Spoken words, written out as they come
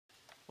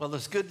Well,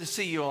 it's good to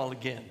see you all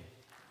again.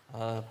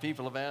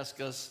 People have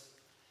asked us,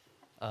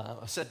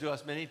 said to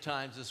us many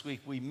times this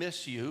week, we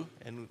miss you,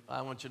 and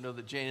I want you to know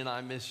that Jane and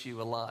I miss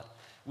you a lot.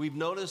 We've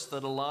noticed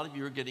that a lot of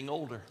you are getting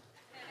older.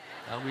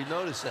 We've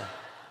noticed that.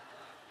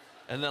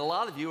 And then a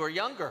lot of you are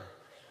younger,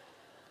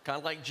 kind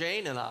of like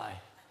Jane and I.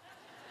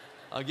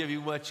 I'll give you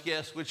much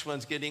guess which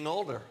one's getting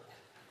older.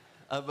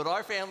 But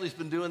our family's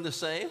been doing the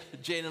same.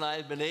 Jane and I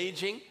have been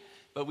aging,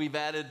 but we've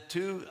added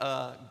two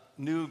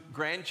new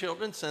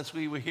grandchildren since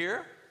we were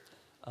here.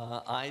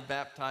 I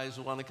baptized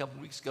one a couple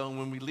weeks ago, and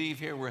when we leave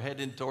here, we're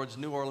heading towards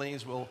New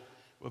Orleans. We'll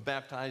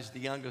baptize the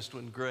youngest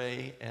one,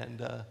 Gray,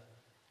 and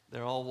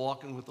they're all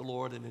walking with the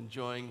Lord and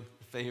enjoying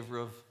the favor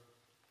of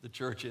the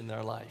church in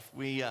their life.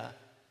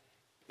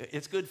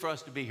 It's good for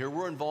us to be here.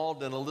 We're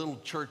involved in a little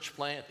church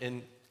plant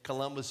in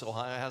Columbus,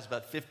 Ohio. It has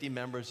about 50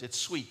 members. It's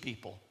sweet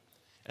people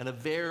and a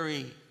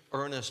very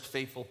earnest,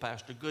 faithful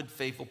pastor, good,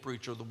 faithful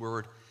preacher of the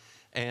word.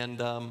 And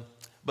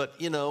but,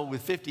 you know,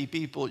 with 50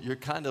 people, you're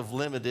kind of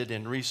limited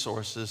in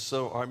resources,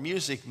 so our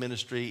music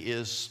ministry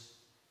is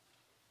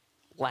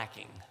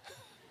lacking.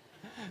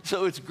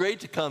 So it's great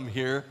to come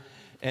here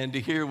and to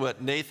hear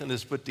what Nathan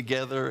has put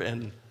together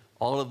and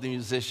all of the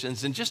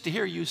musicians, and just to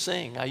hear you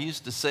sing. I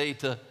used to say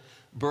to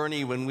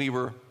Bernie when we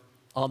were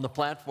on the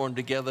platform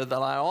together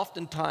that I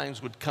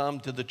oftentimes would come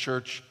to the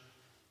church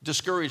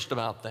discouraged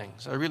about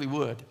things. I really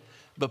would.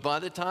 But by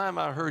the time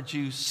I heard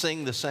you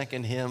sing the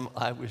second hymn,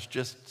 I was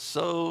just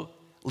so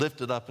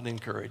lifted up and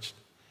encouraged.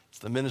 It's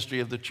the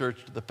ministry of the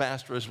church to the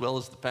pastor as well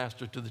as the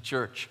pastor to the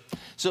church.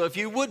 So if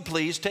you would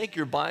please take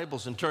your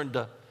Bibles and turn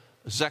to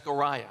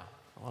Zechariah,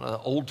 one of the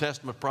Old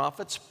Testament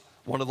prophets,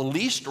 one of the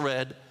least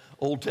read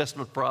Old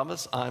Testament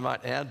prophets, I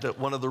might add, but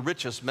one of the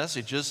richest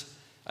messages,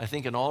 I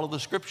think, in all of the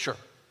Scripture.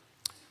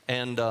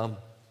 And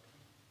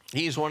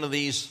he's one of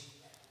these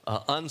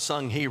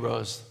unsung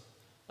heroes.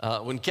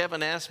 When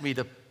Kevin asked me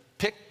to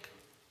pick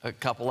a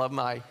couple of them,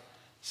 I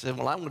said,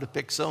 well, I'm going to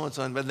pick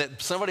so-and-so, but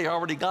somebody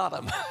already got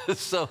them.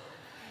 So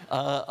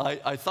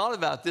I thought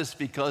about this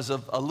because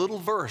of a little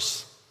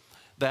verse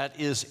that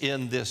is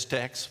in this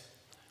text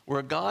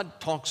where God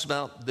talks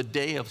about the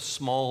day of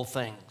small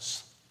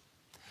things.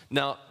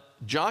 Now,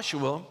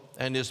 Joshua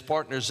and his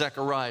partner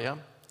Zechariah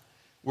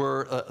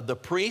were the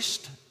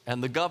priest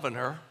and the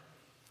governor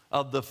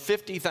of the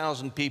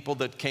 50,000 people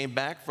that came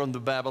back from the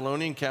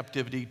Babylonian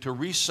captivity to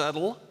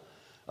resettle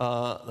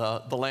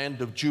the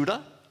land of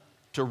Judah,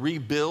 to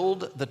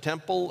rebuild the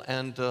temple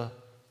and to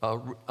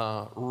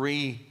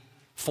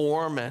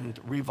reform and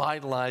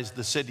revitalize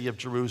the city of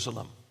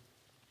Jerusalem.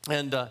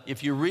 And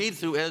if you read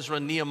through Ezra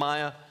and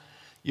Nehemiah,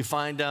 you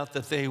find out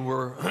that they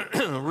were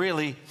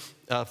really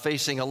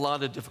facing a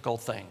lot of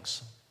difficult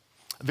things.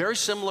 Very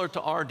similar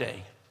to our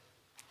day.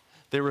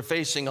 They were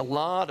facing a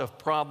lot of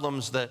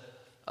problems that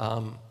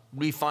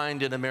we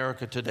find in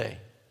America today.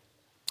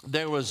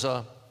 There was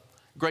a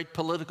great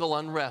political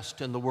unrest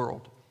in the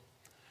world.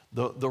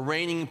 The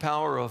reigning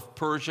power of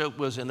Persia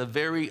was in a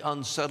very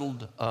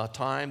unsettled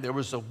time. There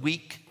was a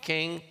weak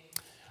king.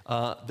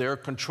 Their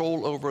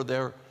control over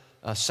their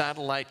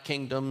satellite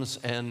kingdoms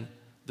and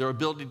their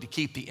ability to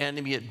keep the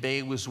enemy at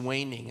bay was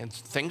waning, and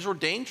things were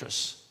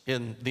dangerous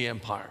in the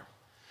empire.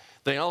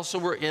 They also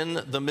were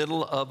in the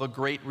middle of a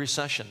great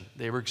recession.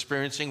 They were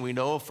experiencing, we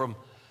know from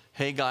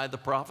Haggai the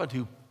prophet,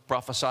 who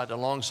prophesied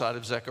alongside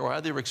of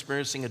Zechariah, they were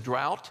experiencing a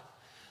drought.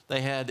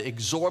 They had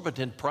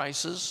exorbitant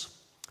prices.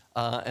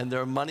 And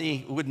their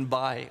money wouldn't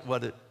buy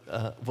what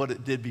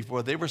it did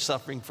before. They were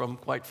suffering from,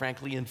 quite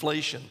frankly,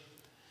 inflation.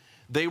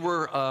 They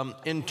were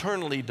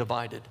internally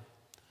divided.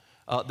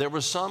 There were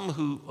some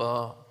who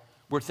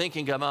were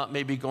thinking about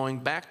maybe going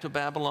back to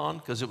Babylon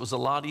because it was a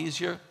lot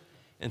easier,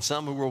 and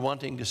some who were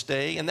wanting to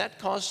stay, and that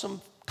caused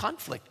some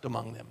conflict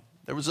among them.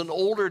 There was an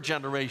older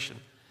generation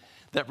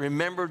that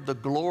remembered the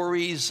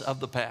glories of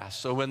the past.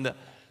 So when the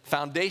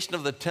foundation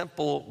of the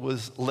temple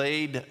was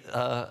laid,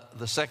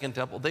 the second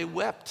temple, they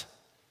wept.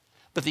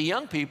 But the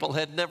young people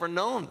had never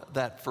known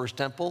that first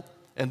temple,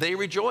 and they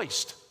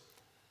rejoiced.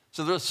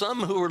 So there were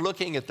some who were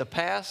looking at the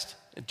past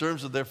in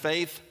terms of their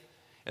faith,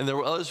 and there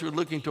were others who were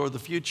looking toward the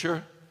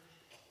future.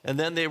 And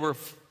then they were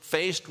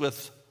faced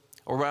with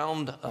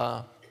around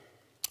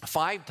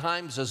 5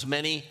 times as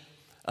many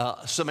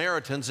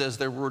Samaritans as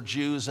there were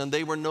Jews, and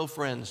they were no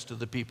friends to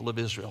the people of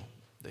Israel.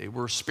 They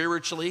were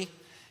spiritually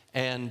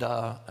and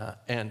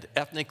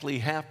ethnically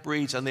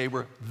half-breeds, and they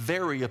were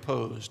very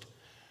opposed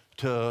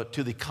to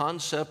the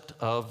concept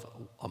of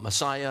a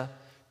Messiah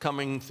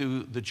coming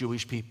through the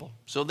Jewish people.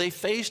 So they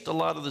faced a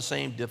lot of the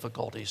same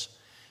difficulties.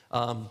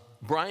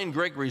 Brian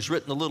Gregory's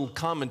written a little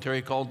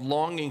commentary called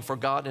Longing for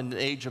God in an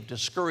Age of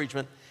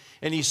Discouragement,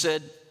 and he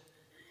said,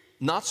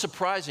 not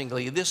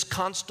surprisingly, this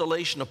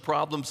constellation of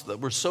problems that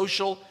were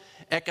social,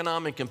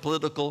 economic, and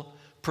political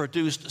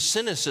produced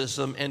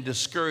cynicism and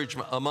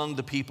discouragement among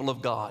the people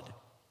of God.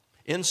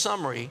 In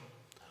summary,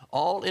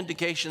 all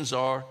indications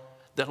are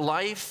that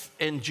life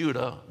in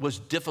Judah was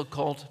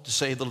difficult, to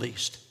say the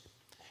least.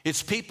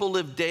 Its people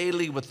lived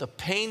daily with the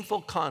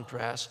painful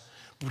contrast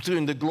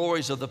between the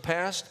glories of the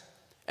past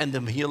and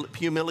the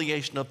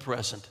humiliation of the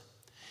present.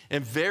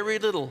 And very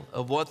little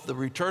of what the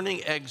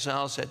returning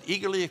exiles had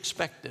eagerly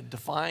expected to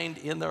find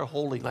in their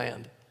Holy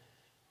Land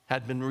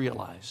had been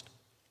realized.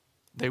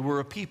 They were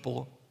a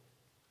people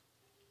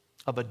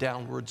of a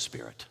downward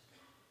spirit.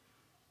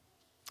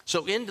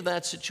 So into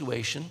that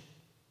situation,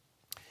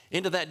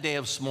 into that day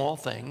of small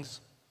things,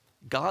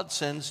 God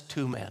sends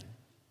two men.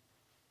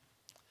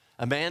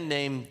 A man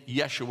named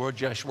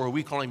Joshua,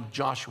 we call him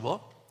Joshua,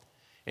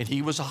 and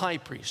he was a high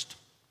priest.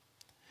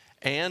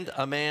 And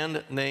a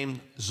man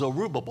named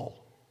Zerubbabel,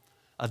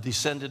 a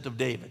descendant of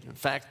David. In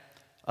fact,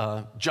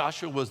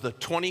 Joshua was the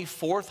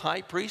 24th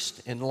high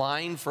priest in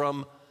line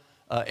from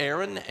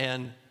Aaron,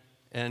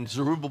 and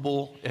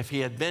Zerubbabel, if he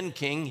had been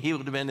king, he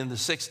would have been in the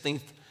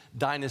 16th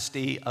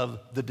dynasty of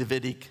the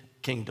Davidic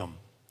kingdom.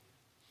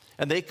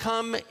 And they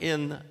come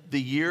in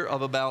the year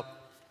of about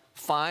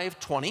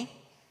 520.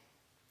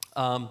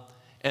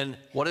 And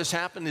what has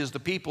happened is the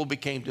people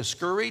became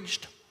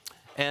discouraged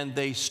and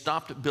they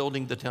stopped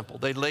building the temple.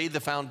 They laid the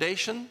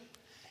foundation,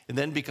 and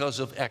then because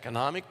of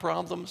economic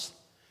problems,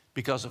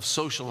 because of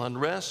social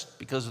unrest,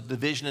 because of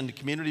division in the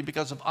community,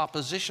 because of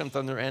opposition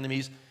from their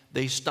enemies,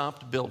 they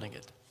stopped building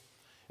it.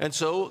 And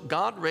so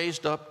God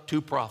raised up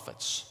two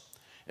prophets,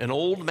 an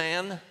old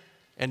man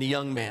and a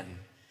young man,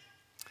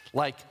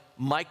 like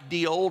Mike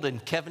D. Old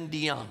and Kevin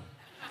D. Young.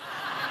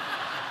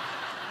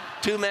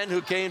 Two men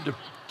who came to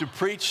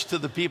preach to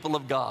the people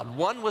of God.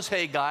 One was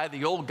Haggai,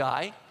 the old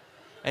guy,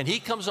 and he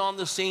comes on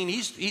the scene.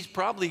 He's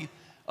probably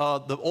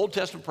the Old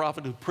Testament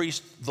prophet who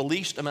preached the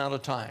least amount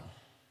of time.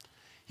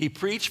 He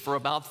preached for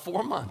about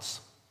 4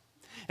 months,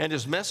 and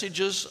his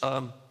messages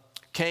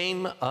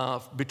came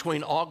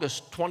between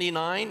August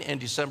 29 and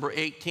December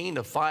 18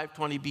 of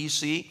 520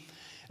 BC,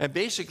 and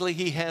basically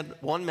he had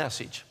one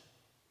message.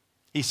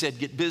 He said,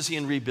 get busy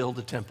and rebuild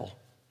the temple.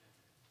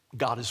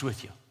 God is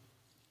with you.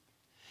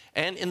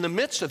 And in the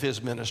midst of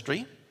his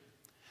ministry,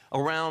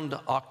 around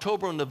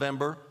October and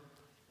November,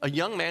 a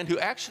young man who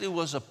actually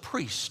was a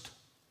priest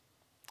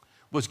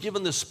was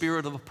given the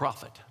spirit of a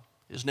prophet.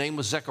 His name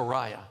was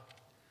Zechariah.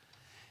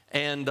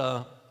 And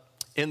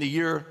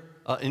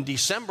in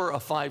December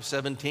of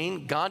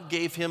 517, God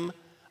gave him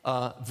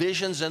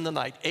visions in the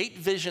night, 8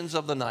 visions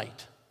of the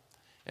night.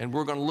 And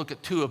we're going to look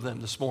at 2 of them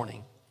this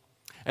morning.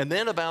 And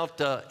then about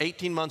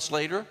 18 months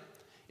later,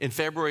 in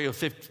February of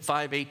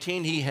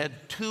 518, he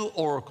had 2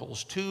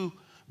 oracles, 2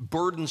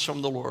 burdens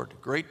from the Lord,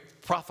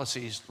 great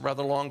prophecies,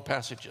 rather long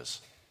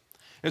passages.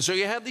 And so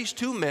you have these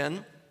 2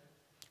 men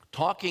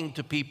talking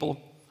to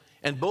people,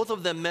 and both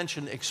of them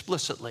mention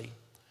explicitly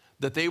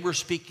that they were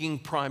speaking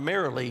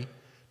primarily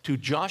to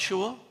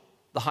Joshua,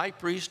 the high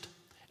priest,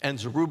 and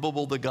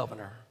Zerubbabel, the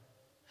governor.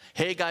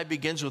 Haggai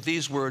begins with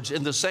these words,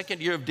 in the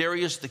 2nd year of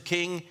Darius the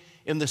king,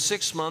 in the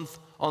 6th month,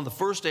 on the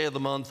 1st day of the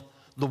month,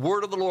 the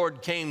word of the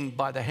Lord came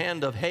by the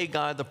hand of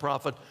Haggai the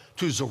prophet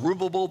to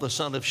Zerubbabel, the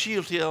son of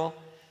Shealtiel,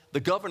 the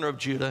governor of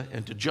Judah,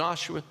 and to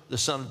Joshua, the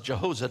son of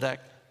Jehozadak,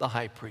 the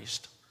high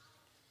priest.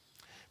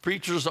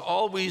 Preachers are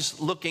always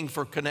looking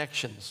for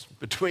connections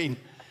between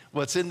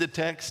what's in the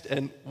text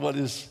and what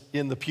is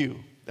in the pew.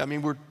 I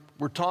mean,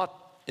 we're taught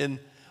in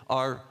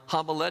our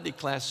homiletic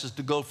classes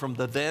to go from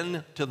the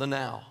then to the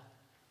now.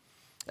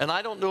 And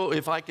I don't know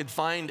if I could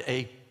find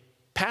a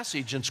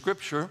passage in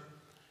Scripture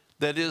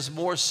that is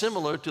more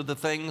similar to the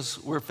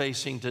things we're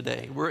facing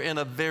today. We're in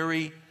a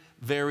very,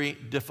 very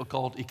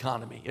difficult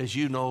economy, as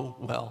you know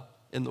well,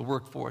 in the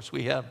workforce.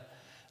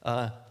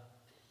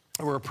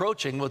 We're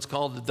approaching what's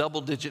called the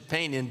double-digit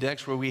pain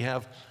index, where we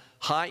have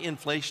high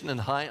inflation and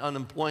high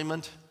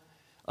unemployment.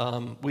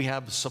 We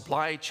have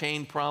supply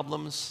chain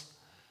problems.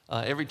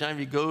 Every time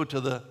you go to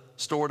the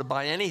store to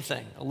buy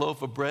anything, a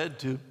loaf of bread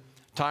to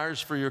tires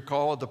for your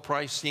car, the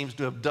price seems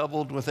to have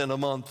doubled within a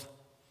month.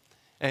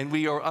 And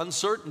we are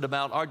uncertain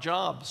about our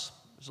jobs.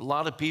 There's a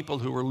lot of people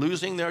who are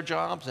losing their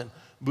jobs and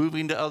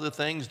moving to other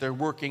things. They're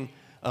working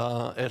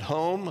at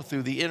home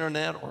through the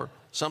internet or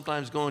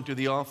sometimes going to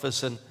the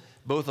office. And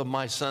both of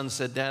my sons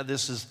said, Dad,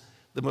 this is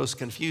the most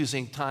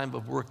confusing time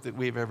of work that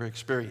we've ever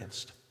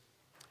experienced.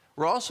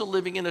 We're also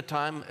living in a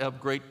time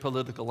of great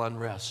political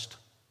unrest.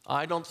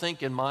 I don't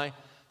think in my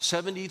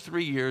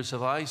 73 years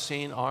have I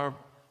seen our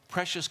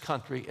precious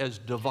country as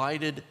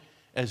divided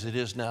as it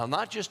is now,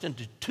 not just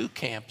into 2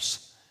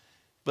 camps,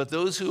 but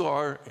those who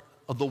are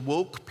the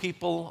woke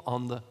people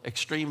on the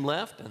extreme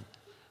left and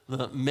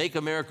the Make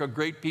America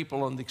Great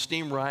people on the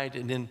extreme right,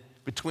 and in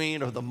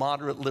between are the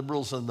moderate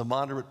liberals and the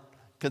moderate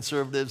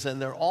conservatives,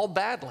 and they're all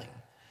battling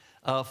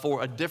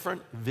for a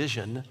different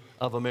vision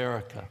of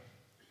America.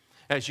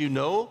 As you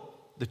know,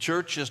 the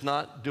church is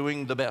not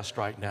doing the best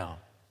right now.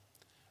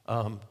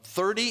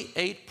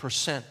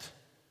 38%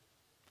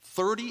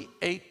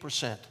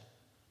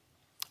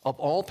 of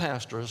all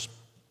pastors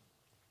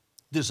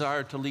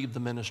desire to leave the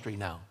ministry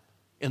now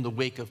in the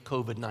wake of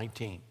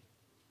COVID-19.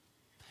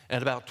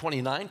 And about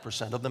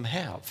 29% of them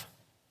have.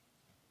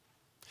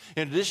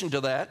 In addition to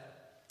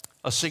that,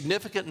 a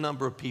significant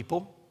number of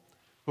people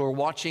who are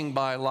watching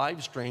by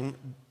live stream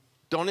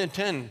don't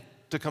intend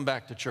to come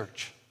back to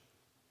church.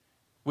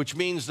 which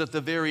means that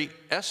the very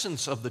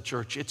essence of the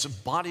church, its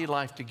body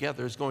life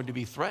together, is going to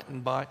be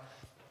threatened by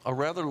a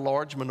rather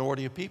large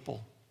minority of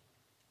people.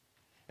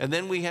 And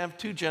then we have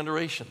two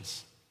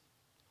generations.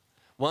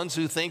 Ones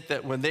who think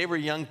that when they were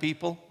young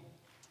people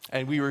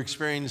and we were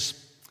experiencing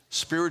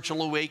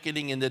spiritual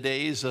awakening in the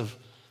days of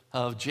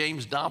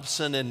James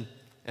Dobson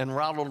and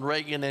Ronald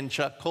Reagan and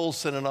Chuck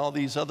Colson and all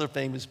these other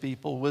famous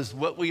people was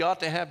what we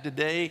ought to have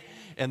today.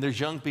 And there's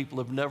young people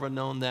who have never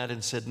known that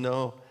and said,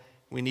 no,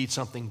 we need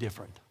something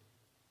different.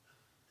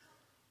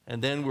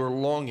 And then we're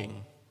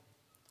longing,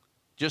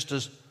 just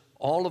as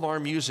all of our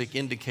music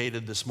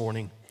indicated this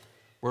morning,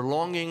 we're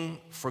longing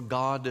for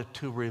God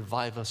to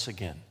revive us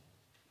again.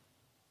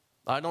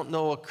 I don't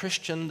know a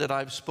Christian that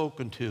I've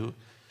spoken to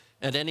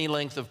at any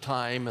length of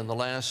time in the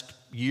last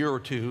year or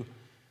two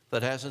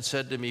that hasn't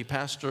said to me,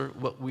 Pastor,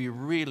 what we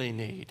really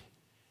need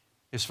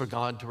is for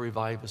God to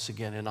revive us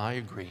again, and I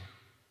agree.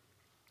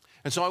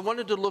 And so I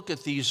wanted to look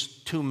at these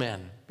two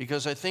men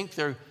because I think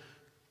they're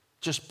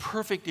just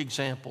perfect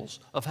examples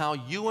of how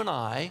you and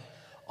I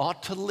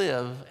ought to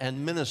live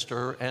and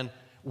minister and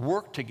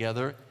work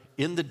together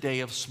in the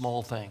day of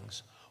small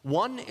things.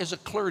 One is a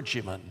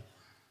clergyman.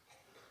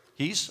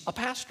 He's a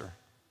pastor,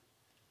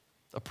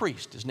 a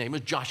priest. His name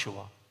is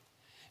Joshua.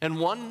 And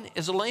one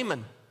is a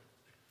layman.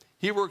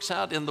 He works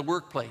out in the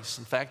workplace.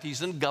 In fact,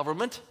 he's in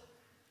government.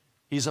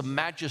 He's a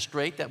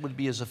magistrate. That would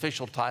be his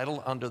official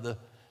title under the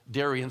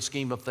Darian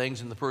scheme of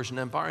things in the Persian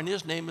Empire. And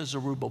his name is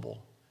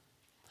Zerubbabel.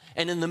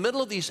 And in the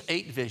middle of these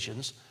 8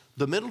 visions,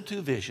 the middle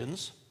 2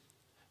 visions,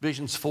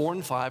 visions 4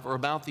 and 5, are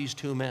about these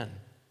two men.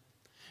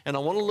 And I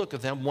want to look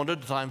at them one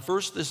at a time.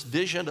 First, this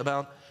vision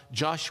about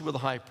Joshua the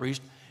high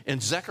priest in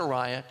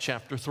Zechariah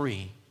chapter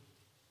 3.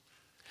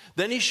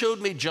 Then he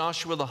showed me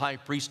Joshua the high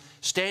priest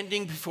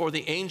standing before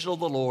the angel of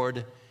the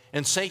Lord,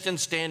 and Satan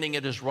standing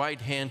at his right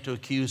hand to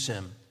accuse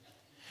him.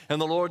 And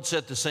the Lord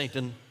said to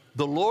Satan,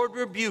 the Lord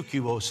rebuke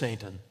you, O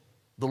Satan.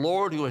 The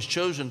Lord who has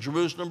chosen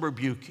Jerusalem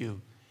rebuke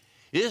you.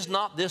 Is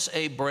not this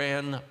a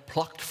brand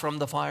plucked from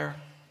the fire?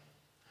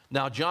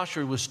 Now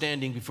Joshua was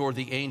standing before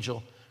the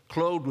angel,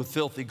 clothed with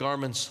filthy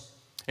garments.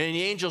 And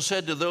the angel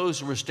said to those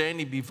who were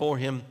standing before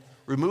him,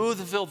 remove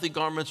the filthy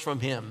garments from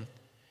him.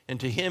 And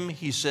to him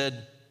he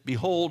said,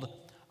 behold,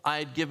 I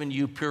had given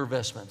you pure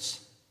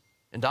vestments.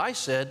 And I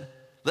said,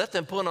 let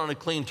them put on a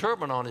clean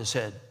turban on his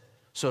head.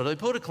 So they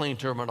put a clean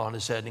turban on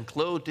his head and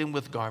clothed him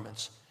with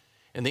garments.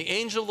 And the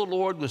angel of the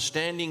Lord was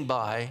standing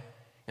by,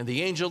 and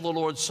the angel of the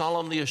Lord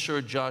solemnly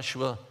assured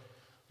Joshua,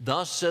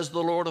 thus says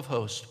the Lord of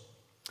hosts,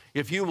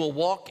 if you will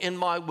walk in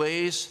my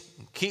ways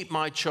and keep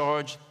my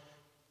charge,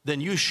 then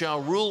you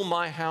shall rule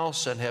my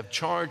house and have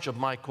charge of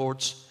my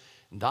courts,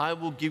 and I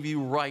will give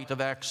you right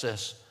of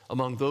access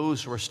among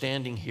those who are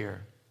standing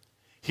here.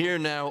 Hear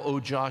now, O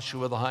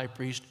Joshua the high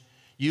priest,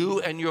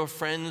 you and your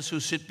friends who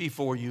sit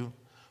before you,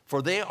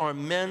 for they are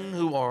men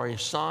who are a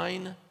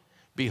sign.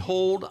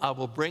 Behold, I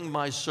will bring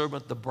my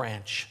servant the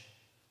branch.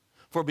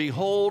 For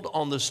behold,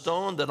 on the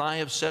stone that I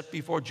have set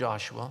before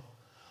Joshua,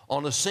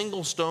 on a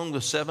single stone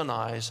with 7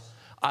 eyes,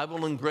 I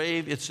will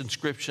engrave its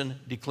inscription,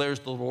 declares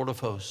the Lord of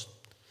hosts.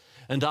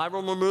 And I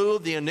will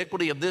remove the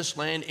iniquity of this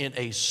land in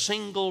a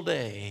single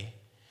day.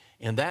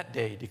 In that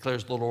day,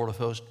 declares the Lord of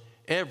hosts,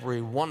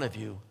 every one of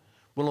you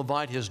will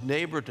invite his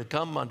neighbor to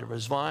come under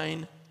his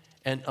vine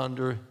and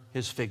under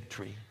his fig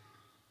tree.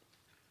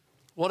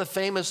 What a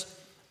famous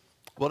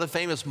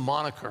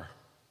moniker.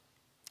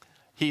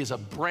 He is a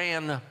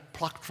brand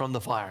plucked from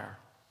the fire.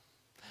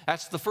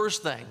 That's the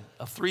first thing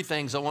of 3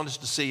 things I want us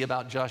to see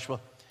about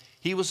Joshua.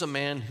 He was a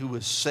man who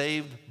was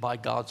saved by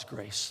God's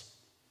grace.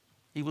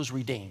 He was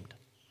redeemed.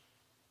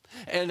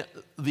 And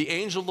the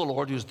angel of the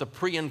Lord, who's the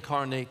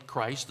pre-incarnate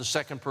Christ, the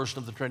second person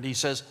of the Trinity, he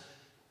says,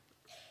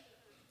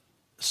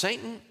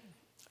 Satan,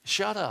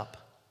 shut up.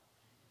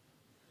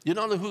 You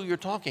don't know who you're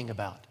talking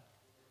about.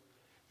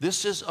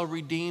 This is a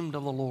redeemed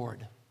of the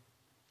Lord.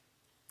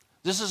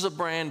 This is a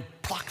brand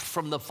plucked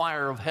from the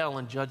fire of hell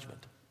and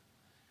judgment.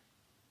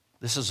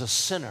 This is a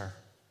sinner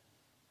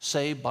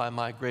saved by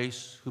my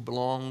grace who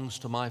belongs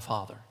to my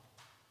Father.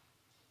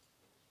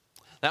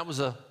 That was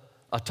a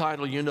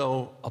title, you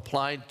know,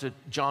 applied to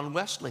John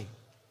Wesley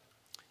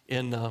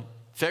in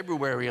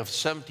February of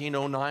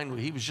 1709.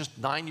 He was just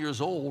 9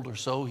 years old or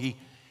so.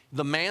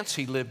 The manse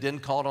he lived in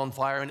caught on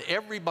fire, and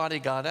everybody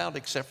got out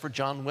except for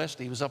John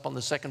Wesley. He was up on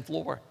the 2nd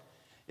floor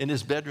in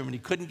his bedroom, and he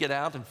couldn't get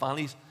out. And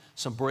finally,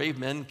 some brave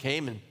men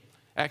came and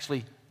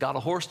actually got a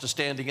horse to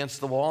stand against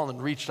the wall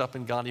and reached up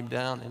and got him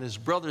down. And his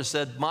brother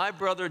said, my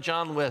brother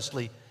John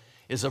Wesley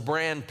is a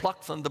brand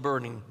plucked from the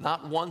burning,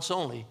 not once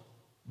only,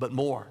 but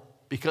more.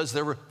 Because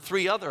there were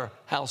 3 other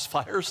house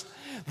fires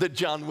that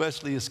John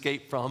Wesley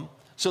escaped from,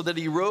 so that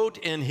he wrote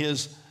in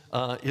his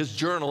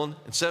journal in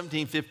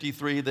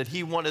 1753 that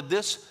he wanted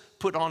this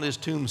put on his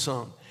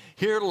tombstone.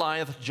 Here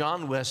lieth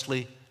John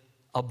Wesley,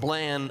 a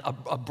brand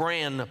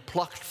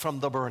plucked from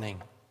the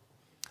burning.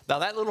 Now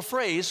that little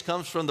phrase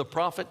comes from the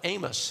prophet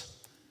Amos,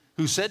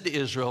 who said to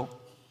Israel,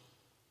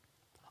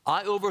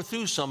 I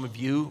overthrew some of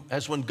you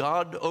as when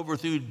God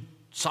overthrew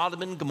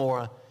Sodom and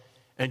Gomorrah,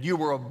 and you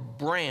were a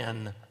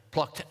brand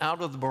plucked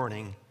out of the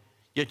burning,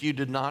 yet you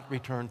did not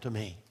return to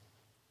me.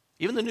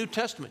 Even the New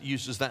Testament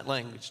uses that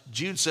language.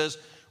 Jude says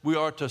we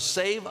are to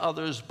save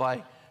others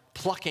by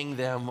plucking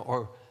them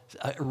or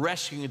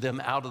rescuing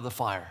them out of the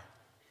fire.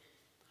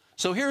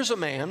 So here's a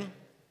man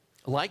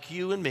like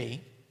you and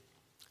me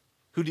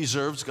who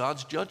deserves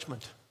God's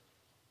judgment.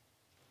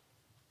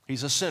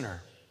 He's a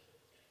sinner.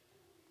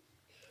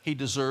 He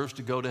deserves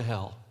to go to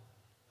hell.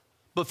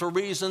 But for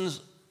reasons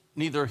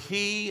neither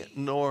he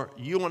nor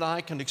you and I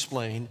can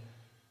explain,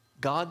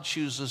 God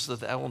chooses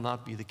that that will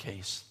not be the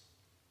case.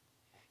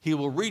 He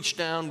will reach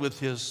down with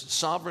his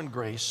sovereign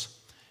grace,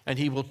 and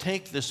he will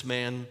take this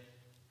man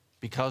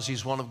because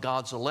he's one of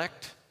God's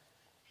elect,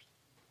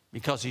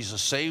 because he's a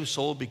saved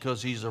soul,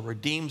 because he's a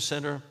redeemed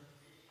sinner,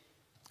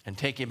 and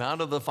take him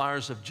out of the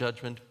fires of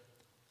judgment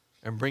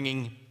and bring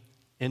him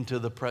into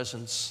the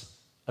presence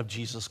of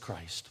Jesus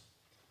Christ.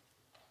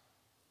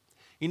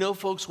 You know,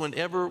 folks,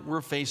 whenever we're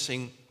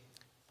facing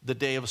the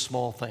day of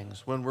small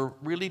things, when we're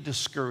really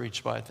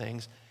discouraged by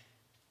things,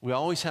 we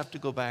always have to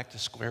go back to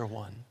square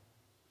one.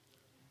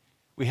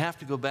 We have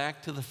to go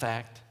back to the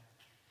fact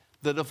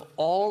that of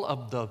all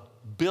of the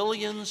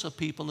billions of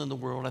people in the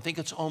world, I think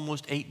it's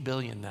almost 8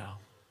 billion now,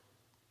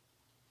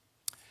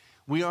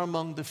 we are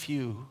among the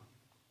few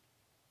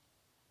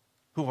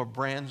who are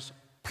brands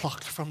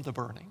plucked from the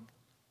burning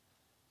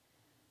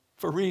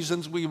for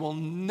reasons we will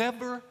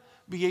never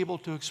be able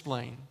to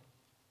explain.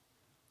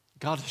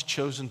 God has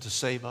chosen to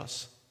save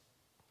us.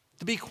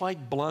 To be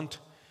quite blunt,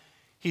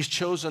 he's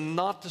chosen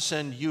not to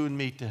send you and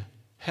me to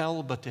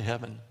hell but to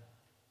heaven,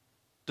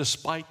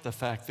 despite the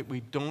fact that we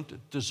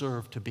don't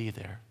deserve to be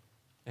there.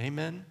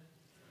 Amen?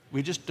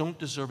 We just don't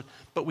deserve it,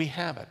 but we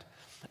have it.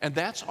 And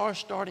that's our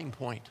starting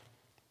point.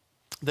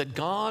 That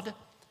God,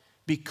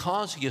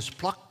 because he has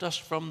plucked us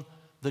from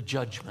the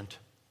judgment,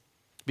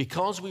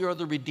 because we are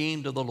the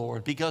redeemed of the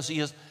Lord, because he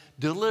has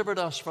delivered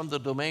us from the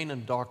domain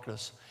of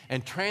darkness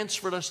and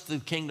transferred us to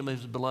the kingdom of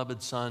his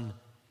beloved Son,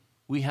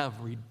 we have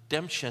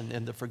redemption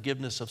and the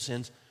forgiveness of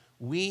sins.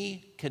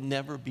 We can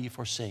never be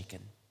forsaken.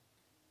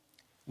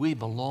 We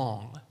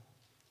belong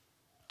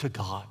to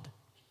God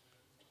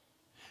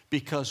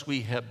because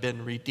we have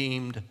been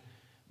redeemed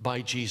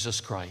by Jesus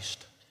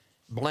Christ.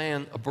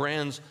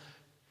 Brands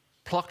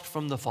plucked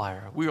from the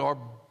fire. We are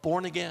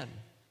born again.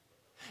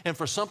 And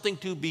for something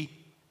to be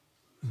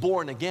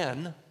born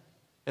again,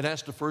 it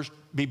has to first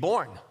be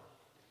born.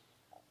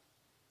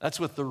 That's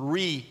what the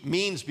re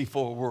means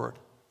before a word.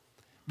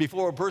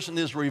 Before a person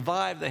is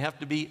revived, they have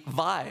to be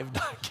vived,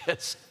 I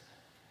guess.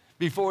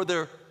 Before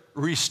they're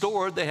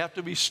restored, they have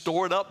to be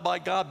stored up by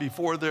God.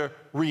 Before they're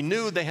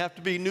renewed, they have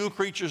to be new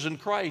creatures in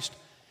Christ.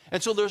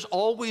 And so there's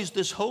always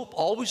this hope,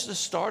 always this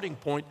starting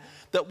point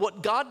that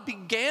what God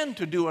began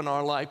to do in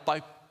our life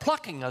by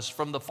plucking us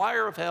from the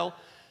fire of hell,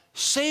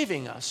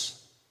 saving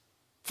us,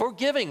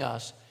 forgiving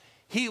us,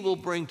 he will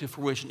bring to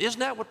fruition.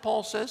 Isn't that what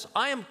Paul says?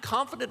 I am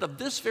confident of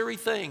this very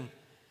thing,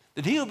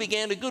 that he who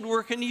began a good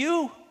work in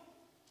you,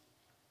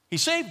 he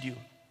saved you,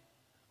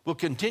 will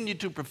continue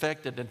to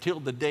perfect it until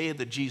the day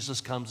that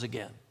Jesus comes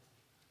again.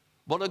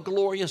 What a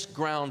glorious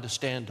ground to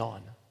stand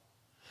on.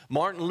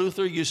 Martin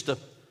Luther used to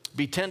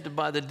be tempted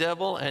by the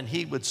devil, and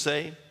he would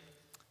say,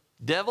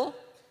 "Devil,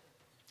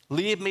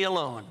 leave me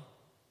alone.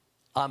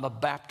 I'm a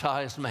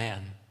baptized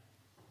man."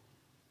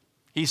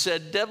 He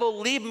said, "Devil,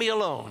 leave me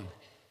alone.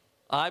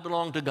 I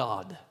belong to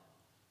God.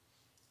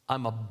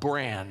 I'm a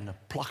brand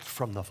plucked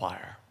from the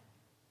fire."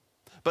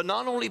 But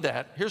not only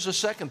that, here's the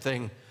second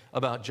thing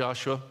about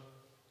Joshua.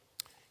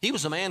 He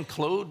was a man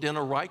clothed in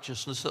a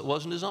righteousness that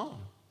wasn't his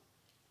own.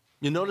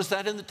 You notice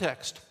that in the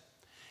text.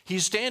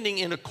 He's standing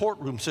in a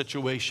courtroom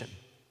situation.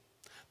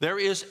 There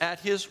is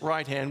at his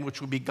right hand, which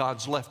would be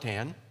God's left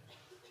hand,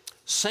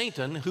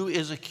 Satan, who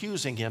is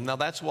accusing him. Now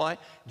that's why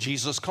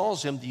Jesus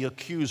calls him the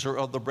accuser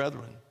of the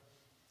brethren.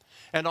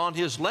 And on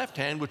his left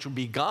hand, which would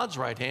be God's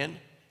right hand,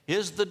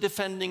 is the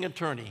defending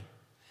attorney.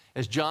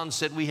 As John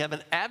said, we have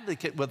an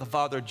advocate with the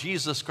Father,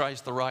 Jesus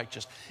Christ the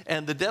righteous.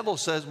 And the devil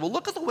says, well,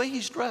 look at the way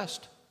he's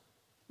dressed.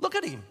 Look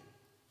at him.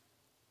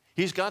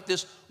 He's got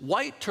this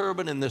white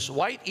turban and this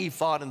white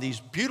ephod and these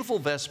beautiful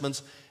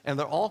vestments, and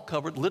they're all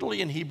covered,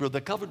 literally in Hebrew, they're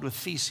covered with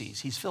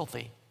feces. He's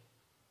filthy.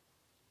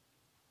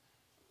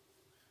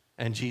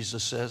 And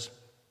Jesus says,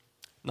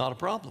 not a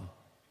problem.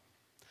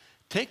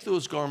 Take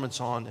those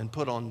garments on and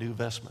put on new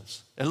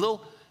vestments. And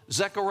little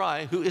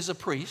Zechariah, who is a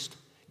priest,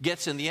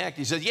 gets in the act.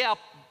 He says, yeah,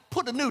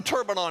 put a new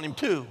turban on him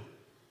too.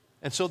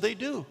 And so they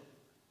do.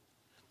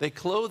 They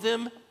clothe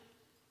him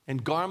in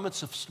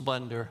garments of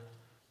splendor.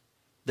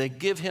 They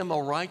give him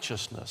a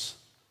righteousness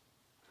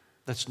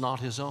that's not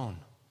his own.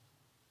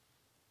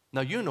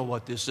 Now you know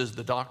what this is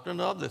the doctrine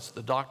of. That's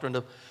the doctrine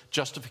of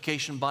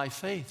justification by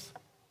faith.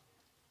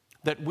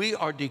 That we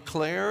are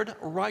declared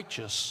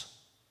righteous,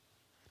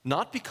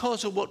 not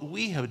because of what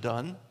we have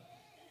done,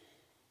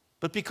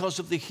 but because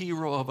of the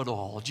hero of it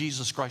all,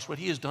 Jesus Christ, what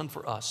he has done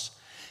for us.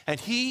 And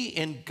he,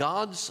 in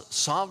God's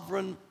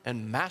sovereign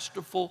and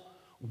masterful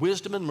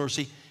wisdom and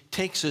mercy,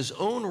 takes his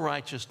own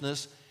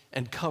righteousness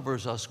and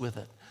covers us with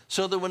it.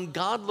 So that when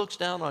God looks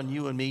down on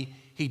you and me,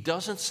 He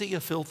doesn't see a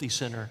filthy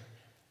sinner.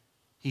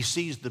 He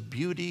sees the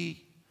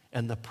beauty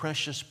and the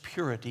precious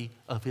purity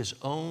of his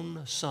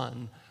own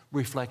Son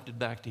reflected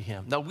back to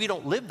him. Now, we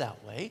don't live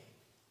that way.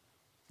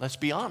 Let's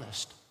be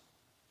honest.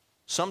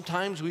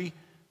 Sometimes we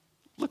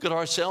look at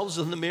ourselves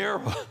in the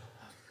mirror,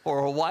 or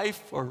our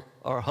wife, or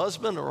our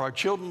husband, or our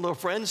children, or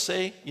friends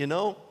say, you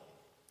know,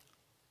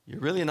 you're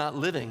really not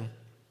living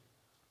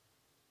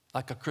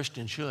like a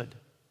Christian should.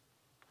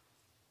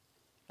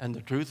 And the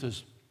truth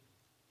is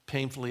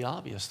painfully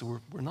obvious that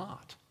we're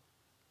not.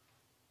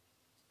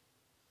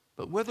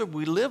 But whether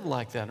we live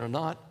like that or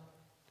not,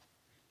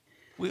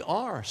 we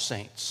are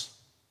saints.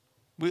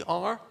 We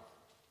are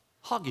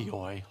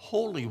hagioi,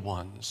 holy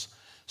ones,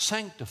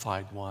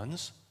 sanctified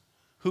ones,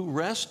 who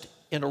rest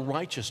in a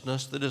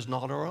righteousness that is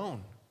not our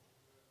own.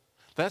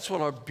 That's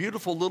what our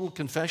beautiful little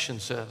confession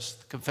says,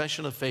 the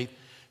confession of faith.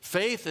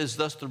 Faith is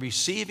thus the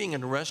receiving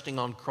and resting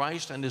on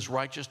Christ and his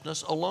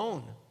righteousness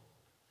alone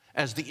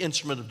as the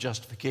instrument of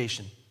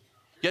justification.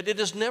 Yet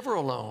it is never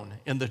alone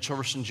in the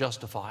person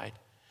justified,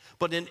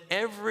 but in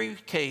every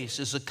case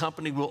is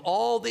accompanied with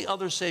all the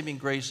other saving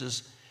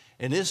graces,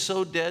 and is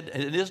so dead,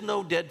 and it is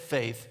no dead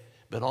faith,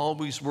 but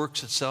always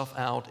works itself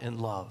out in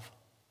love.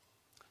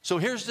 So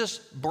here's this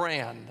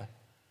brand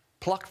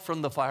plucked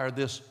from the fire,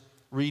 this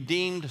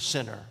redeemed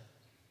sinner,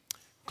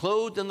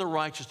 clothed in the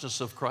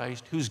righteousness of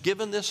Christ, who's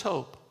given this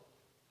hope.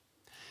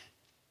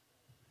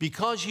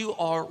 Because you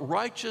are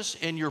righteous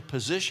in your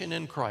position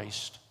in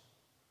Christ,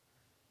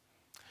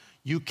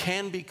 you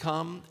can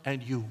become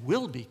and you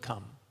will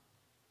become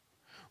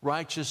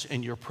righteous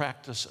in your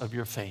practice of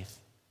your faith.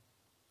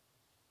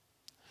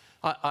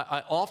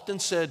 I often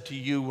said to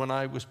you when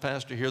I was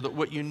pastor here that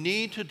what you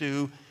need to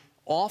do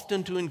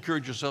often to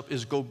encourage yourself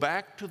is go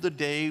back to the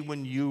day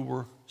when you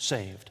were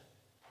saved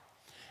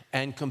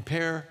and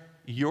compare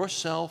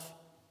yourself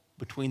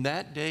between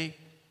that day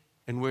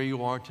and where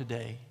you are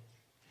today.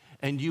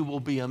 And you will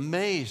be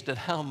amazed at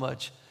how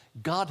much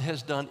God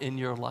has done in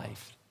your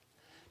life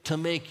to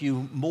make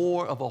you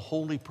more of a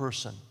holy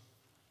person,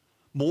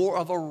 more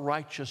of a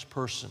righteous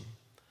person,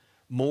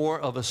 more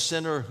of a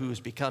sinner who is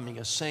becoming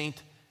a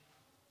saint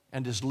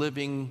and is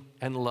living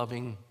and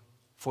loving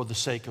for the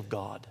sake of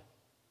God.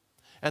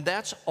 And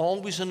that's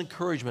always an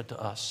encouragement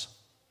to us.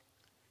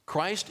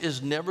 Christ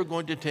is never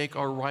going to take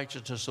our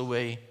righteousness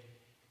away.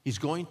 He's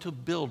going to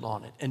build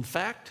on it. In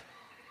fact,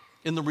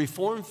 in the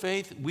Reformed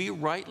faith, we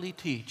rightly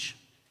teach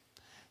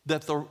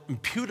that the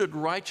imputed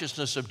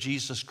righteousness of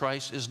Jesus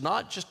Christ is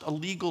not just a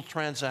legal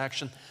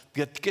transaction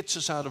that gets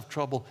us out of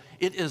trouble.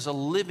 It is a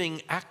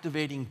living,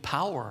 activating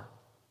power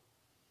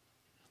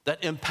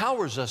that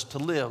empowers us to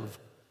live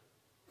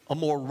a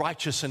more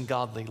righteous and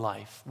godly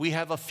life. We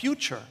have a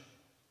future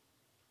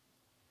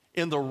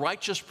in the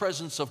righteous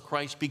presence of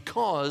Christ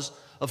because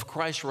of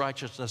Christ's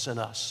righteousness in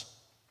us.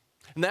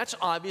 And that's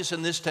obvious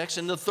in this text.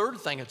 And the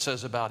third thing it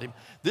says about him,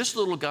 this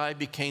little guy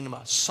became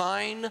a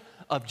sign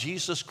of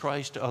Jesus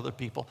Christ to other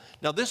people.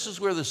 Now, this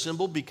is where the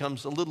symbol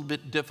becomes a little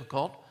bit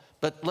difficult,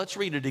 but let's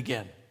read it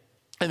again.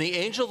 And the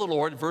angel of the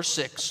Lord, verse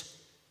 6,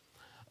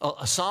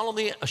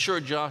 solemnly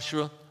assured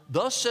Joshua,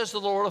 thus says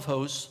the Lord of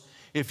hosts,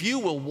 if you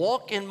will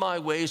walk in my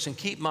ways and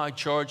keep my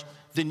charge,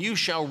 then you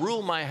shall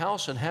rule my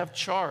house and have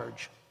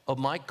charge of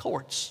my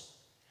courts.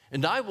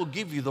 And I will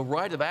give you the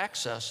right of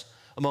access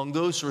among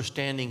those who are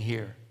standing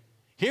here.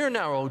 Hear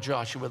now, O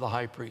Joshua the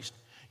high priest,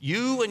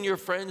 you and your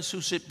friends who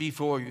sit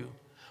before you,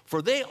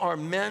 for they are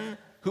men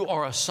who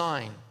are a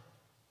sign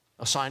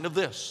of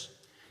this.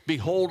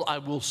 Behold, I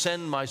will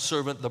send my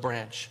servant the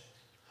branch.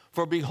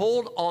 For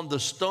behold, on the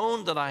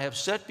stone that I have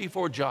set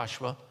before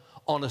Joshua,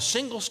 on a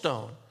single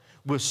stone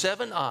with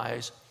 7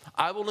 eyes,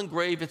 I will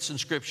engrave its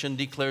inscription,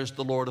 declares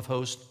the Lord of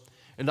hosts,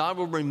 and I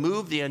will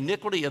remove the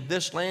iniquity of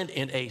this land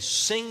in a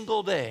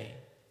single day.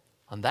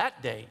 On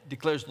that day,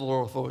 declares the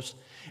Lord of hosts,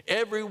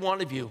 every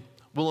one of you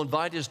will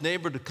invite his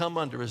neighbor to come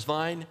under his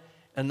vine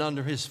and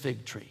under his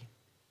fig tree.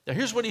 Now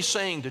here's what he's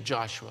saying to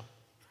Joshua.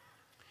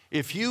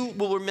 If you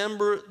will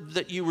remember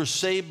that you were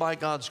saved by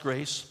God's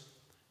grace,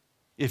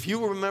 if you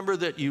will remember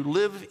that you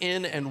live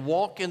in and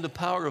walk in the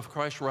power of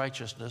Christ's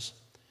righteousness,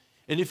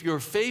 and if you're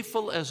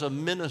faithful as a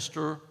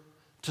minister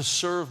to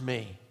serve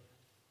me,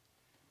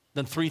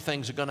 then 3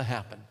 things are going to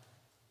happen.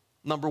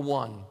 Number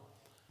 1,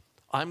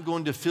 I'm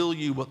going to fill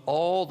you with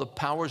all the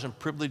powers and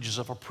privileges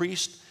of a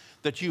priest,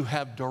 that you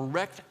have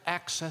direct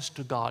access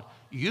to God.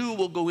 You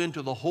will go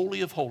into the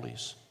Holy of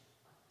Holies.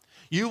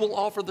 You will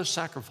offer the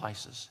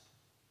sacrifices.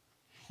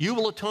 You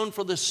will atone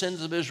for the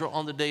sins of Israel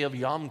on the day of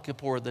Yom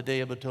Kippur, the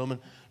Day of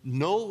Atonement.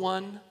 No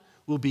one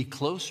will be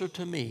closer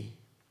to me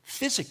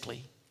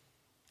physically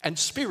and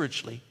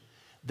spiritually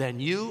than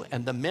you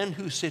and the men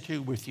who sit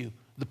here with you,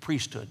 the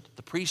priesthood,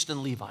 the priests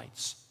and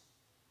Levites.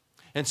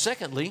 And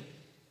secondly,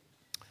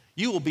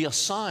 you will be a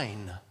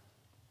sign.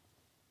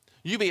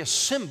 You'll be a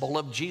symbol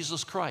of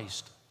Jesus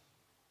Christ.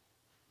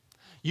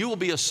 You will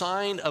be a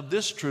sign of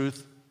this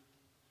truth.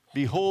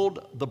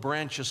 Behold, the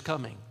branch is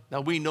coming. Now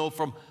we know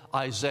from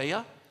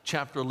Isaiah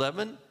chapter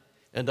 11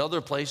 and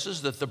other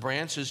places that the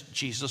branch is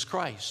Jesus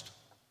Christ.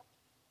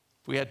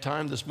 If we had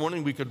time this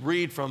morning, we could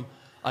read from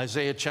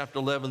Isaiah chapter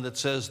 11 that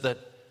says that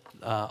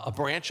a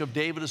branch of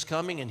David is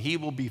coming, and he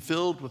will be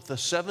filled with the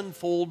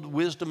sevenfold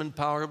wisdom and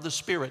power of the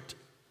Spirit.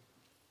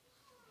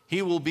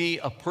 He will be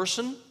a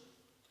person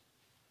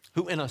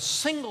who in a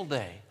single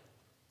day,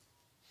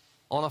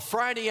 on a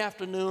Friday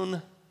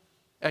afternoon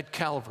at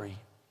Calvary,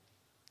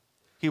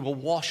 he will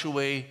wash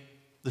away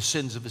the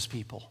sins of his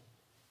people.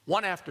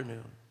 One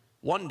afternoon,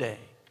 one day.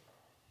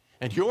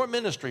 And your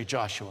ministry,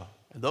 Joshua,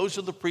 and those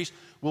of the priests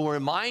will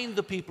remind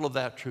the people of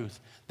that truth,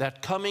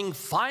 that coming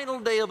final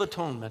day of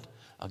atonement,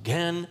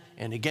 again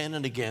and again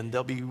and again,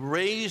 they'll be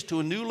raised to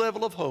a new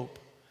level of hope,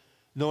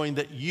 knowing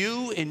that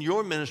you in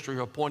your ministry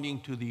are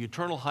pointing to the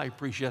eternal high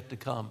priest yet to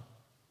come.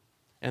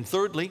 And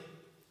thirdly,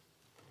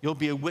 you'll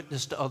be a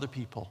witness to other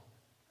people.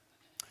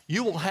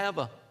 You will have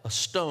a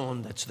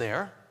stone that's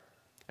there,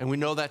 and we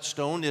know that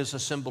stone is a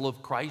symbol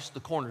of Christ, the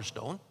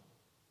cornerstone,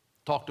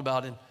 talked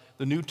about in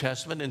the New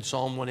Testament in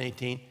Psalm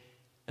 118.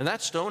 And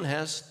that stone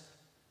has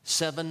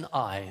 7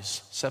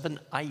 eyes, 7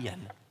 ayin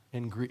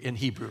in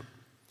Hebrew,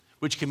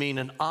 which can mean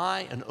an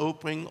eye, an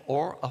opening,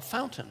 or a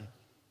fountain.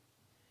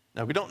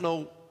 Now, we don't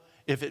know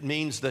if it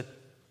means that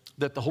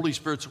the Holy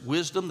Spirit's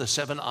wisdom, the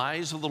 7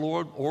 eyes of the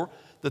Lord, or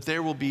that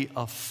there will be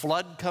a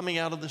flood coming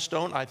out of the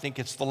stone. I think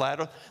it's the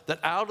latter, that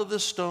out of the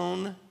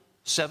stone,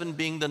 7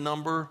 being the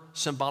number,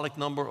 symbolic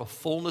number of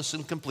fullness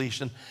and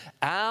completion,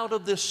 out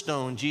of this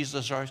stone,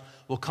 Jesus Christ,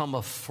 will come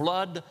a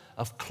flood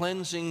of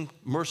cleansing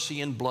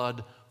mercy and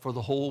blood for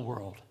the whole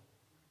world.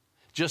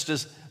 Just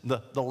as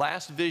the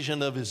last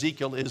vision of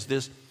Ezekiel is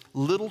this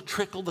little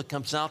trickle that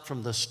comes out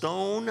from the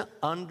stone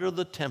under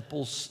the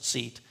temple's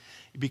seat.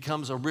 It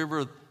becomes a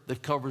river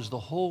that covers the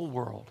whole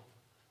world,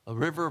 a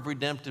river of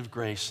redemptive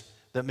grace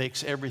that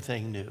makes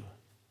everything new.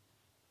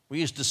 We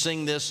used to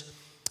sing this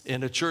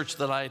in a church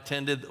that I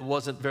attended that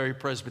wasn't very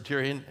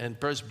Presbyterian, and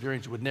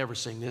Presbyterians would never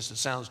sing this. It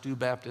sounds too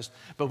Baptist.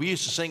 But we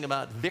used to sing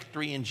about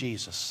victory in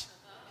Jesus.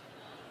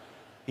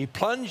 He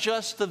plunged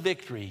us to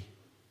victory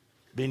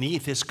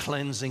beneath his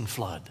cleansing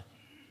flood.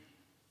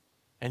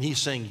 And he's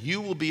saying, you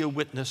will be a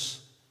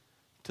witness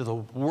to the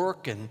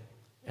work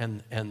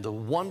and the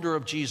wonder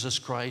of Jesus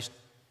Christ,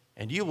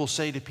 and you will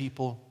say to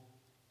people,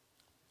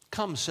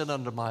 come sit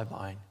under my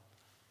vine.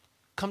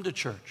 Come to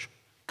church.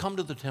 Come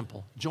to the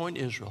temple. Join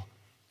Israel.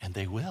 And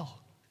they will.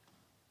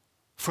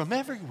 From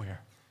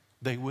everywhere,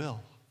 they will.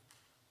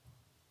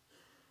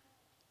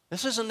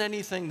 This isn't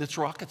anything that's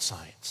rocket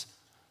science.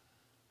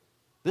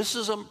 This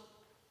is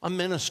a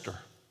minister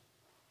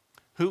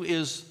who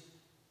is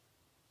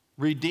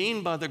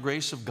redeemed by the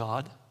grace of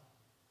God,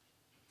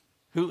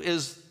 who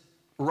is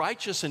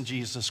righteous in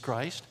Jesus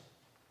Christ,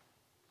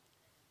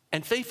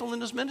 and faithful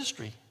in his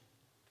ministry.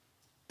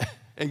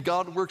 And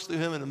God works through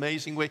him in an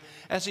amazing way,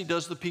 as he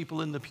does the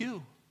people in the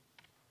pew.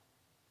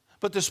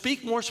 But to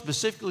speak more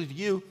specifically to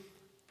you,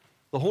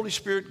 the Holy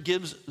Spirit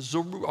gives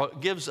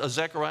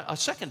Zechariah a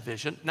second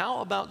vision, now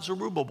about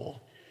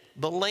Zerubbabel,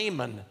 the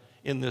layman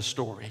in this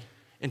story,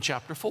 in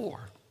chapter 4.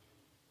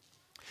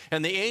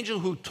 And the angel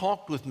who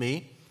talked with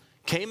me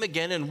came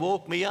again and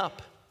woke me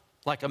up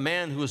like a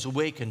man who is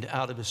awakened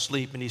out of his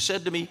sleep. And he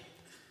said to me,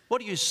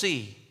 what do you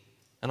see?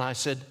 And I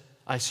said,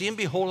 I see and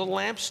behold a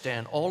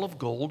lampstand, all of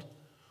gold,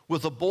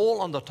 with a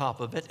bowl on the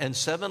top of it and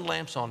 7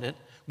 lamps on it,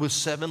 with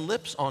 7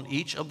 lips on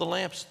each of the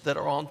lamps that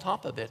are on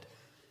top of it.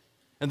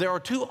 And there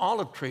are 2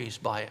 olive trees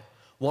by it,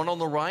 one on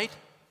the right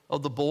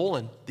of the bowl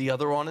and the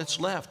other on its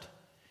left.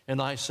 And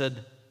I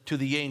said to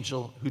the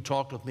angel who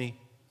talked with me,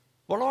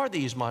 what are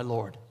these, my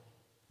Lord?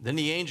 Then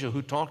the angel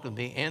who talked with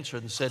me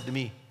answered and said to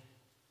me,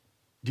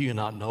 do you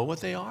not know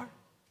what they are?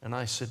 And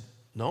I said,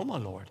 no, my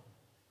Lord.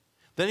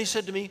 Then he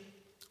said to me,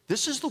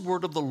 this is the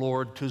word of the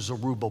Lord to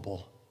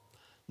Zerubbabel,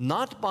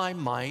 not by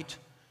might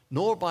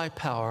nor by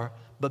power,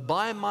 but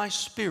by my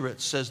Spirit,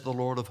 says the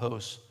Lord of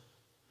hosts.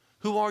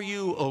 Who are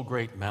you, O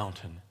great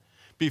mountain?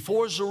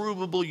 Before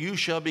Zerubbabel you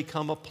shall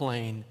become a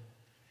plain.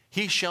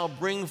 He shall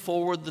bring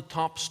forward the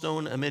top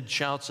stone amid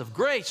shouts of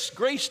grace,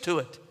 grace to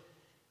it.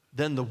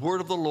 Then the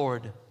word of the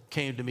Lord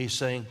came to me,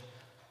 saying,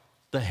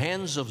 the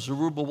hands of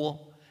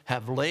Zerubbabel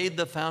have laid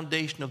the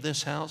foundation of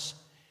this house.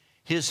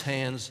 His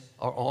hands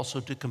are also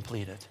to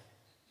complete it.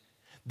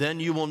 Then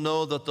you will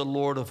know that the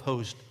Lord of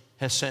hosts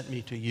has sent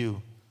me to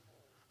you.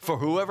 For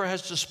whoever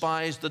has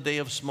despised the day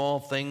of small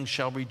things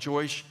shall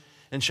rejoice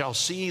and shall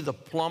see the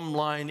plumb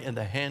line in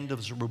the hand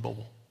of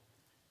Zerubbabel.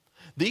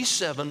 These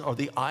 7 are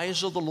the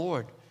eyes of the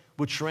Lord,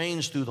 which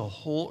reigns through the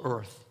whole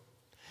earth.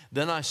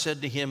 Then I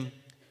said to him,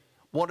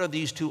 what are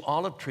these 2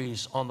 olive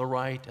trees on the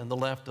right and the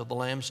left of the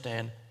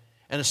lampstand?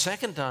 And a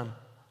second time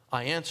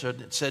I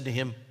answered and said to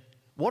him,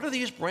 what are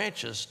these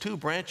branches, 2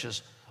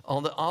 branches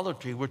on the olive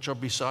tree which are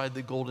beside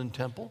the golden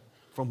temple,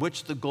 from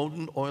which the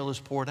golden oil is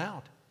poured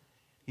out?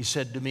 He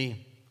said to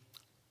me,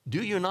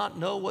 do you not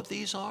know what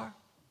these are?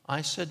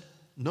 I said,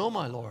 no,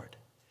 my Lord.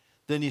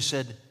 Then he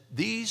said,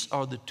 these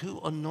are the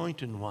 2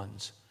 anointed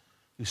ones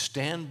who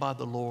stand by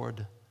the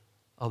Lord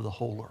of the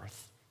whole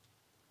earth.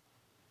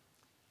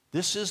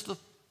 This is the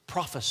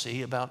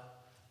prophecy about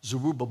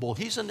Zerubbabel.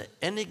 He's an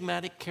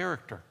enigmatic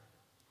character.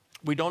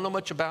 We don't know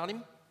much about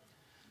him.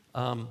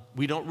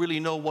 We don't really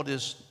know what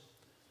his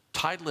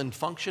title and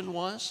function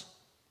was,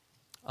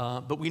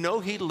 but we know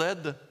he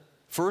led the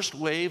first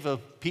wave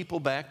of people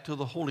back to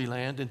the Holy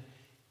Land, and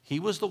he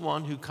was the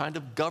one who kind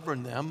of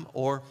governed them,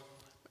 or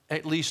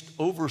at least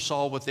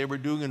oversaw what they were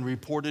doing and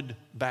reported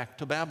back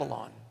to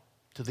Babylon,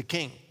 to the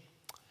king.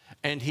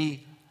 And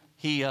he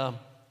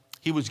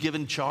was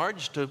given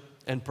charge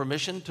and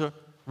permission to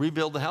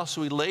rebuild the house,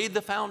 so he laid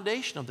the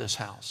foundation of this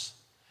house.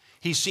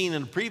 He's seen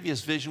in a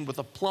previous vision with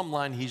a plumb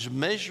line, he's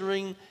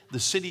measuring the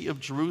city of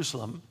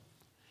Jerusalem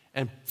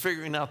and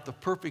figuring out the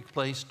perfect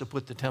place to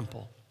put the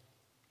temple.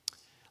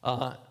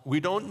 We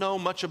don't know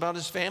much about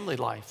his family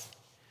life.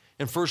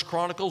 In 1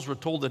 Chronicles, we're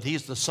told that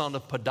he's the son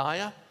of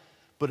Pedaiah,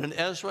 but in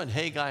Ezra and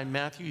Haggai and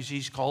Matthew,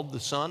 he's called the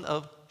son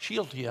of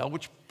Shealtiel,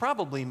 which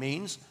probably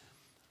means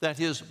that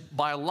his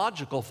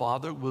biological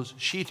father was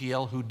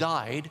Shealtiel, who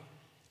died,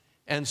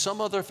 and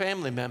some other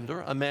family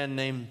member, a man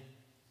named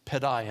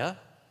Pedaiah,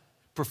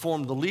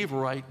 performed the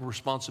Levirate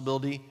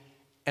responsibility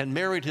and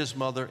married his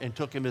mother and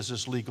took him as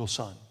his legal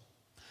son.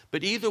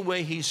 But either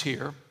way, he's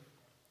here,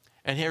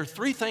 and here are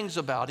three things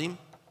about him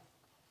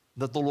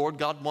that the Lord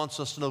God wants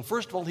us to know.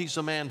 First of all, he's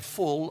a man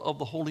full of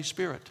the Holy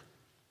Spirit.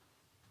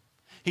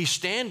 He's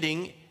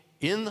standing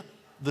in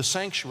the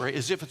sanctuary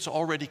as if it's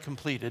already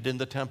completed in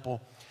the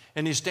temple,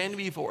 and he's standing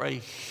before a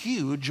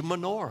huge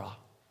menorah.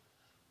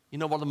 You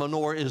know what a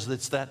menorah is?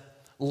 It's that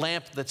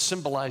lamp that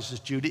symbolizes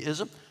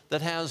Judaism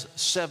that has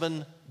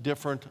 7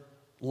 different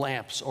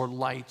lamps or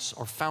lights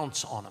or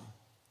founts on them.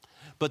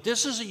 But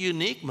this is a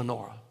unique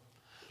menorah.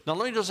 Not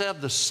only does it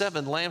have the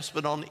 7 lamps,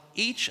 but on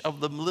each of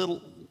the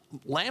little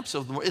lamps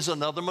of them is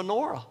another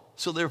menorah.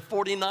 So there are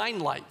 49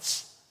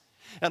 lights.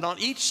 And on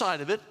each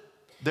side of it,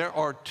 there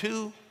are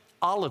 2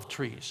 olive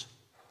trees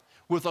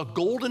with a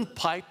golden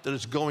pipe that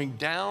is going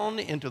down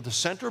into the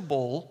center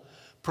bowl,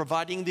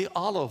 providing the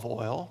olive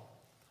oil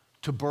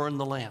to burn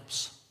the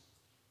lamps.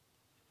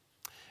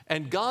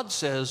 And God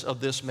says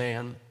of this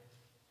man,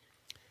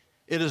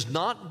 "It is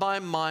not by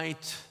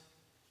might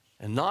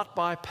and not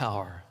by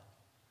power,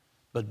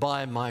 but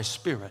by my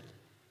Spirit,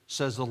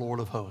 says the Lord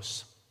of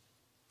hosts."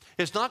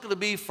 It's not going to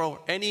be for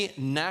any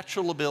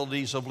natural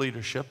abilities of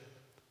leadership,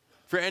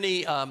 for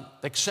any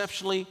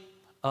exceptionally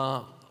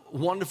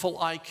wonderful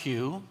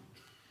IQ,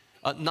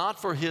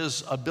 not for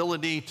his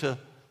ability to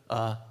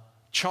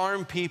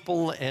charm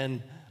people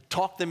and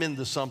talk them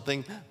into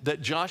something,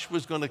 that Joshua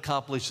is going to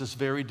accomplish this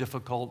very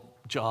difficult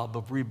job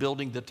of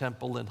rebuilding the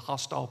temple in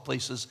hostile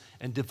places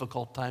and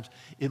difficult times.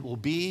 It will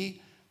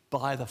be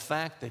by the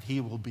fact that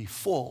he will be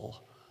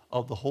full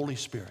of the Holy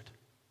Spirit.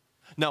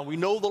 Now, we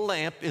know the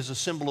lamp is a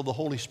symbol of the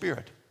Holy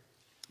Spirit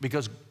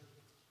because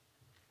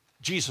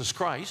Jesus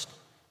Christ,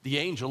 the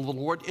angel of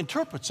the Lord,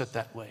 interprets it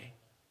that way.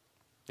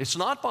 It's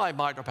not by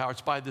might or power,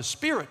 it's by the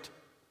Spirit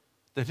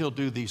that he'll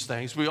do these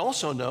things. We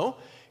also know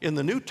in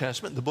the New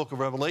Testament, in the book of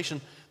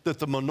Revelation, that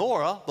the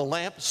menorah, the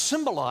lamp,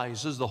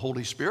 symbolizes the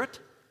Holy Spirit.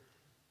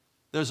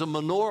 There's a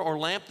menorah or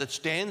lamp that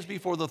stands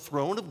before the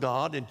throne of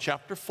God in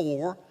chapter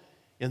 4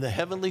 in the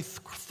heavenly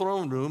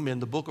throne room in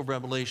the book of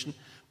Revelation,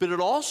 but it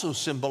also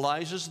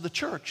symbolizes the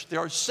church. There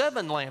are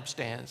 7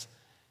 lampstands,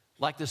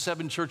 like the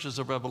 7 churches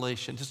of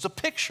Revelation. It's a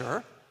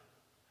picture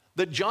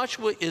that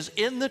Joshua is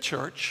in the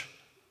church,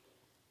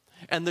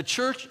 and the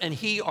church and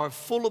he are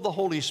full of the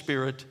Holy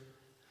Spirit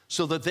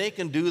so that they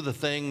can do the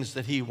things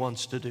that he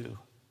wants to do.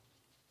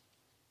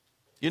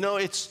 You know,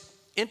 it's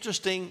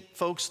interesting,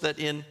 folks, that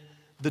in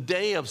the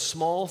day of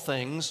small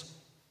things,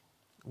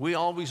 we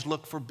always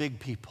look for big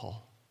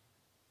people.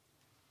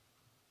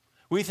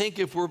 We think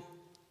if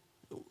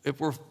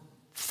we're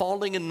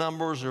falling in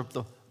numbers, or if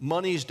the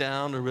money's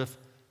down, or if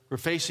we're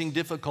facing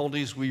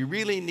difficulties, we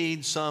really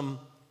need some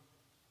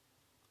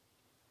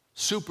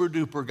super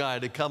duper guy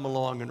to come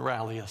along and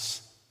rally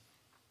us.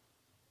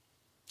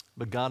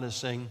 But God is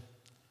saying,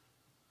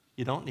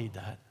 you don't need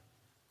that.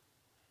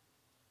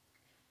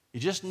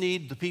 You just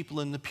need the people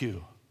in the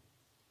pew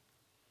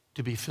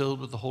to be filled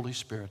with the Holy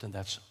Spirit, and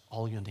that's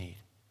all you need.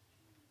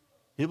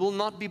 It will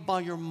not be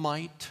by your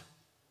might,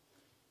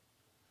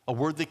 a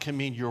word that can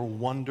mean your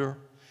wonder.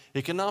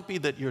 It cannot be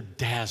that you're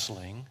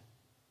dazzling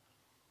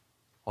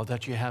or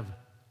that you have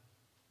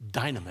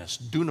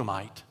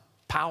dynamite,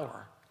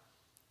 power.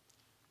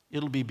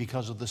 It'll be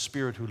because of the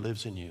Spirit who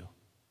lives in you.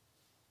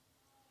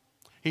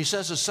 He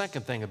says a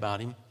second thing about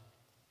him.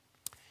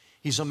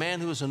 He's a man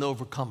who is an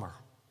overcomer.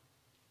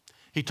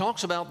 He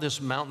talks about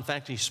this mountain. In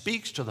fact, he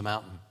speaks to the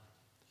mountain.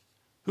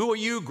 "Who are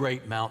you,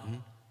 great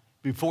mountain?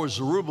 Before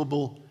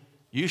Zerubbabel,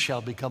 you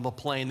shall become a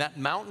plain." That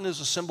mountain is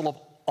a symbol of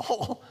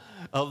all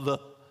of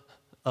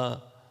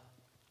the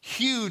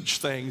huge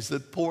things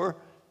that poor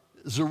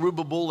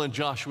Zerubbabel and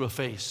Joshua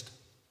faced.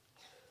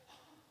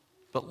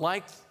 But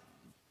like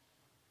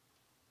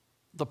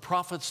the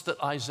prophets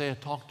that Isaiah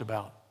talked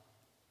about,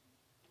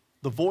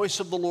 the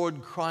voice of the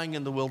Lord crying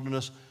in the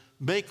wilderness,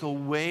 "Make a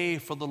way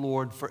for the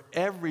Lord, for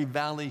every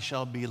valley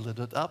shall be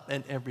lifted up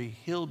and every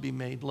hill be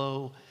made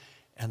low,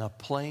 and a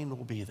plain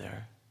will be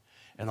there.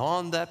 And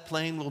on that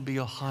plain will be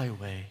a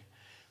highway,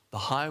 the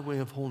highway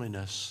of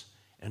holiness,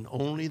 and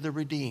only the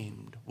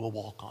redeemed will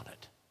walk on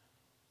it.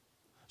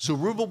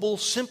 Zerubbabel,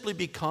 simply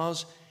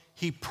because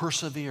he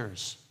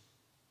perseveres,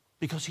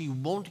 because he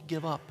won't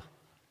give up.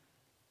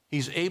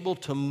 He's able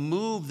to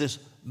move this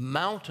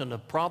mountain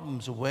of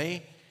problems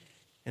away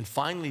and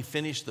finally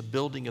finish the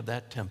building of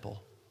that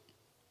temple.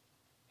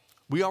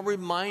 We are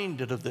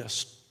reminded of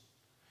this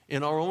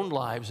in our own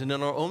lives and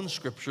in our own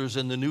scriptures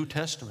in the New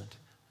Testament.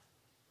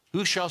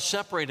 Who shall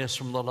separate us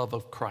from the love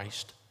of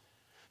Christ?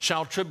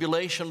 Shall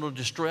tribulation or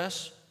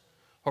distress,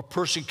 or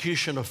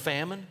persecution or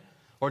famine,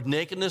 or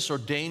nakedness or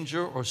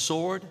danger or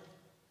sword?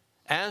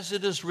 As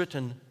it is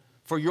written,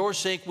 for your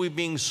sake we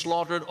being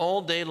slaughtered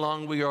all day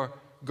long, we are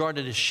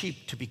guarded as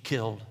sheep to be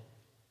killed.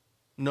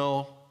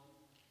 No.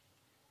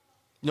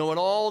 No, in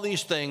all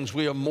these things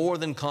we are more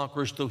than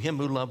conquerors through him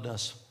who loved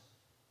us.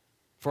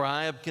 For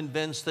I am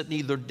convinced that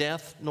neither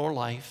death nor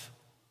life,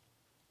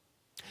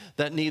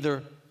 that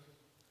neither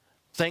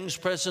things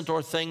present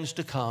or things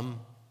to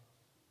come,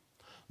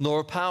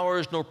 nor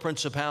powers nor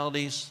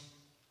principalities,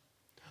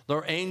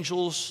 nor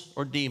angels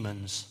or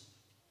demons,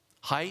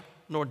 height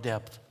nor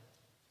depth,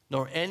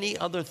 nor any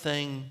other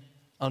thing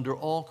under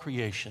all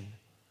creation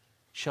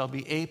shall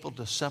be able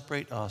to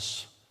separate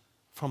us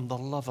from the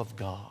love of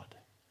God,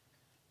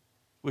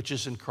 which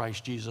is in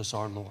Christ Jesus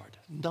our Lord.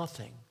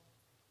 Nothing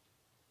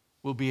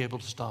will be able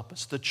to stop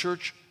us. The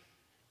church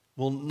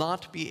will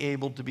not be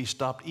able to be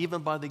stopped,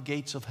 even by the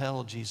gates of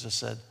hell, Jesus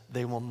said.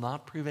 They will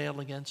not prevail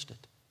against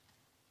it.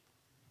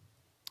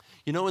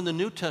 You know, in the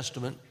New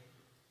Testament,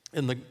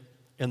 in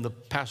the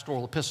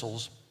pastoral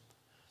epistles,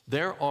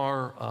 there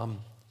are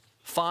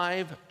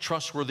 5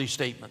 trustworthy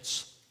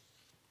statements.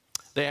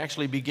 They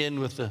actually begin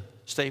with the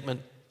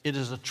statement, it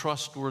is a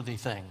trustworthy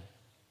thing.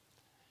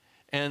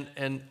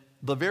 And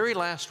the very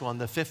last one,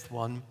 the 5th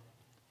one,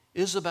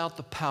 is about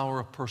the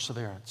power of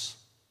perseverance.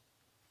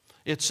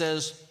 It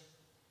says,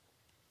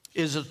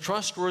 it is a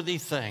trustworthy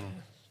thing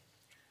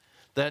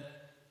that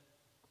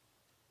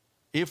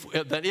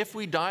if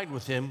we died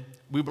with him,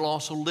 we will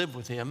also live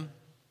with him.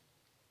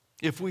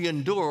 If we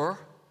endure,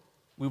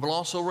 we will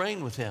also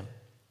reign with him.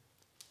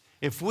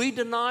 If we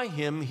deny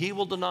him, he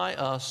will deny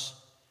us.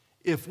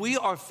 If we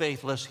are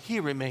faithless, he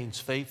remains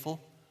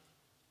faithful,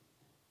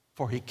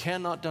 for he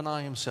cannot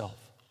deny himself.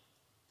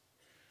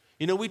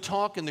 You know, we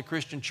talk in the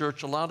Christian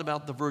church a lot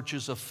about the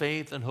virtues of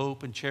faith and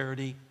hope and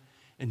charity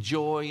and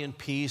joy and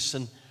peace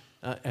and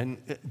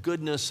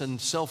goodness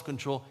and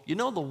self-control. You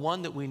know, the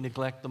one that we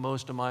neglect the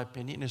most, in my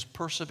opinion, is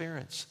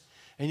perseverance.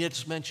 And yet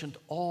it's mentioned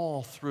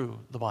all through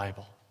the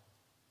Bible.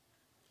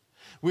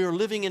 We are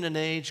living in an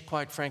age,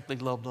 quite frankly,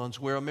 loved ones,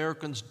 where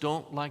Americans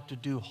don't like to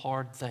do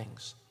hard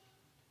things.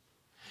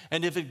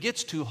 And if it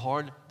gets too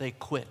hard, they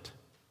quit.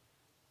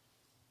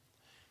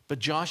 But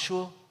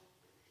Joshua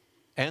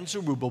and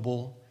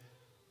Zerubbabel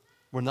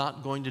were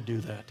not going to do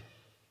that.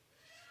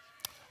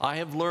 I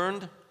have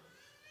learned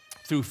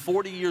through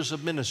 40 years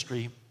of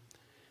ministry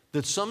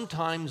that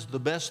sometimes the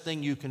best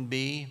thing you can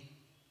be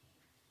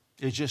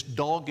is just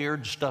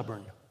dog-eared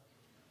stubborn.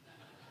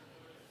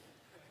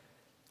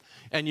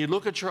 And you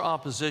look at your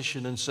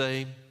opposition and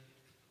say,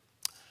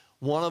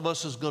 one of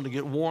us is going to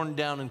get worn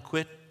down and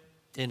quit,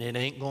 and it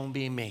ain't going to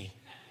be me.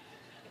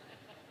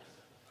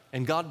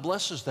 And God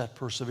blesses that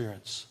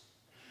perseverance.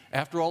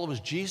 After all, it was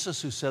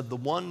Jesus who said, the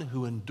one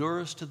who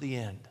endures to the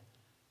end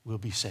will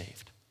be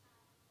saved.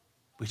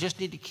 We just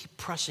need to keep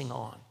pressing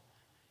on.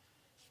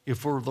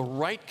 If we're the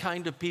right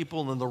kind of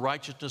people in the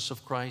righteousness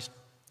of Christ,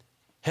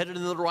 headed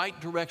in the right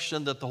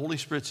direction that the Holy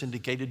Spirit's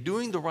indicated,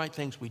 doing the right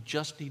things, we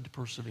just need to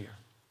persevere.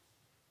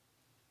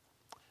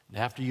 And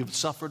after you've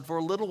suffered for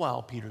a little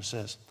while, Peter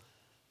says,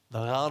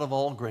 the God of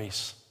all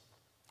grace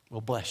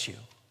will bless you.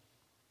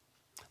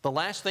 The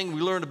last thing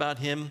we learned about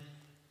him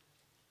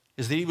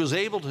is that he was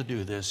able to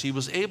do this. He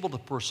was able to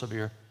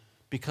persevere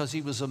because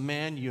he was a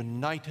man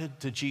united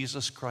to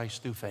Jesus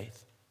Christ through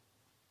faith.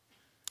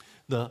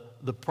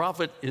 The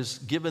prophet is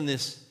given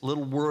this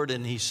little word,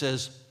 and he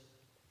says,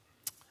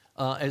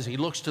 as he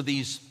looks to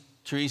these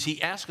trees,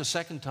 he asks a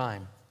second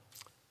time,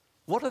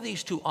 what are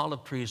these 2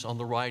 olive trees on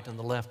the right and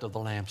the left of the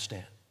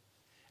lampstand?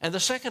 And the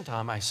second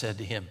time I said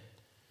to him,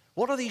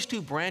 what are these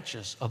 2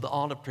 branches of the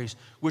olive trees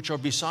which are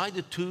beside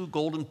the 2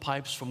 golden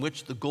pipes from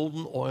which the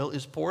golden oil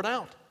is poured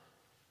out?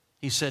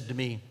 He said to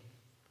me,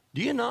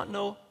 do you not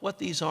know what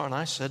these are? And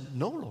I said,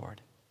 no,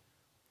 Lord.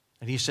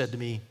 And he said to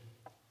me,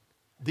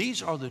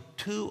 these are the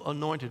 2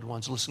 anointed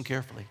ones. Listen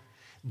carefully.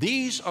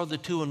 These are the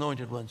 2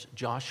 anointed ones,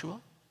 Joshua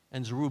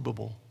and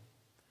Zerubbabel,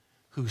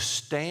 who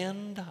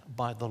stand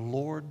by the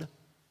Lord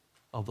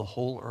of the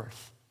whole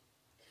earth.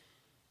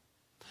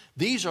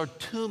 These are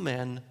 2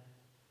 men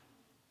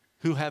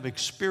who have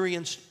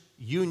experienced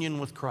union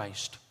with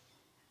Christ,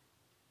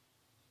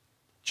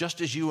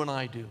 just as you and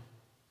I do.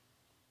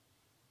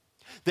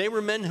 They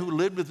were men who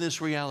lived with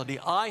this reality.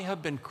 I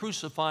have been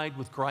crucified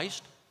with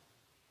Christ.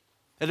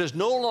 It is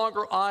no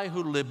longer I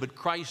who live, but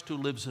Christ who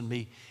lives in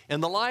me.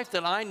 And the life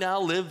that I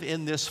now live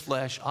in this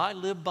flesh, I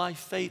live by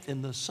faith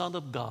in the Son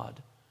of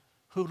God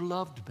who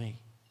loved me.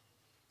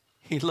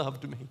 He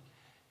loved me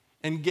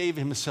and gave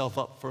himself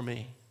up for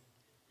me.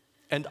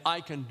 and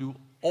I can do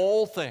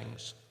all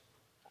things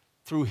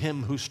through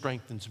him who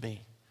strengthens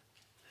me.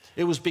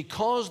 It was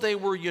because they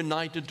were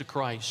united to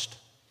Christ,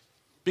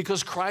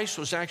 because Christ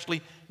was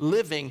actually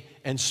living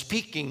and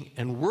speaking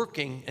and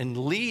working and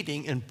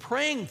leading and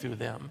praying through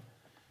them,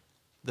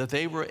 that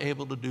they were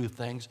able to do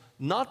things,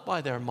 not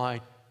by their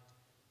might,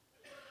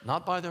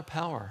 not by their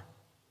power,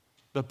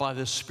 but by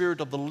the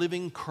Spirit of the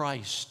living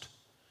Christ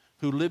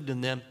who lived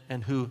in them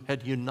and who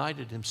had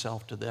united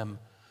himself to them,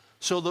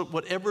 so that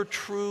whatever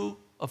true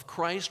of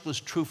Christ was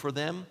true for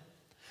them,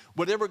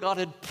 whatever God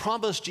had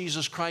promised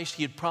Jesus Christ,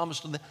 he had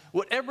promised to them.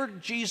 Whatever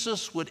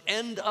Jesus would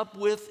end up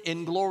with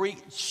in glory,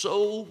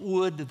 so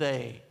would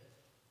they,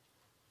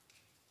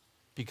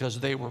 because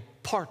they were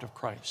part of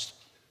Christ,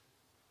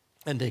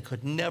 and they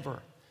could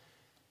never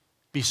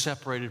be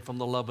separated from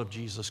the love of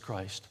Jesus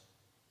Christ.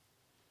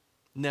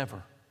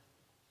 Never.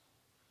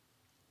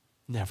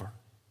 Never.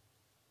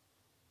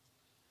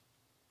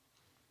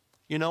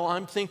 You know,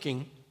 I'm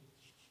thinking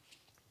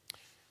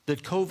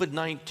that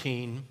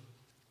COVID-19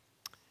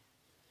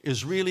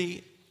 is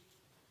really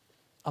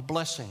a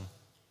blessing.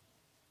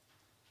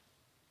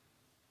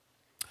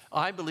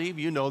 I believe,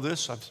 you know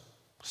this, I've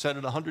said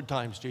it 100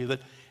 times to you,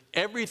 that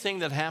everything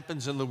that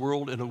happens in the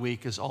world in a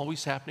week is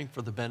always happening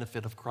for the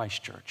benefit of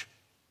Christ Church.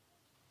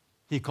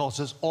 He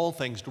causes all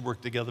things to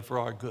work together for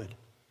our good.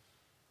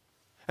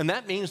 And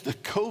that means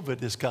that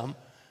COVID has come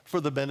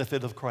for the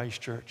benefit of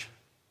Christ Church.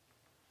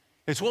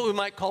 It's what we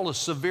might call a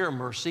severe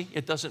mercy.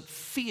 It doesn't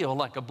feel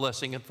like a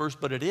blessing at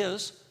first, but it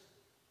is.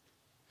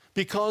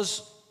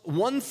 Because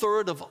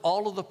 1/3 of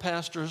all of the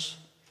pastors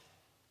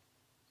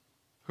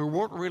who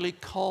weren't really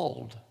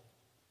called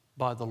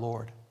by the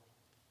Lord,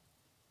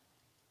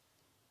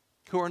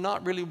 who are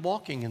not really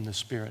walking in the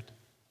Spirit,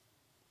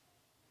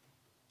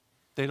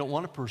 they don't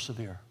want to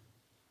persevere.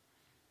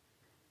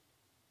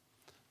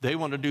 They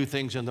want to do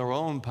things in their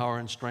own power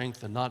and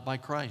strength and not by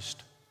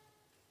Christ.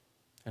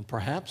 And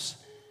perhaps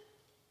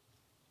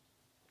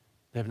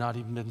they've not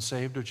even been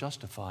saved or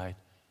justified.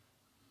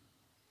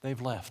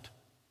 They've left.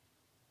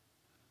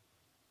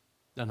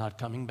 They're not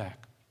coming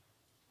back.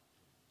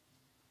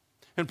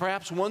 And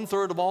perhaps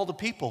 1/3 of all the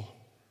people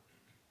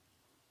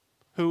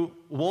who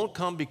won't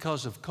come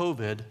because of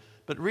COVID,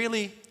 but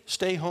really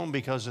stay home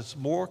because it's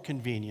more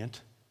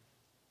convenient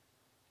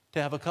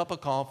to have a cup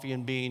of coffee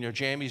and be in your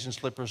jammies and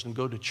slippers and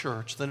go to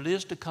church than it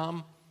is to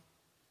come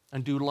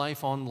and do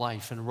life on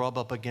life and rub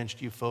up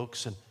against you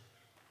folks and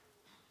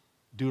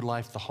do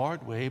life the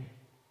hard way,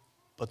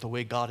 but the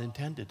way God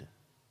intended.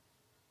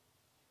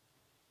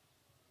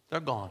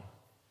 They're gone.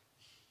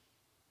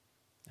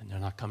 And they're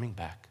not coming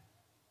back.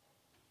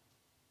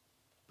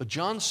 But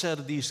John said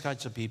of these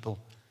kinds of people,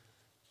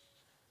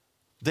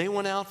 they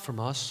went out from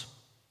us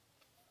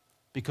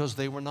because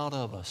they were not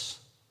of us.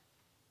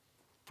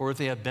 For if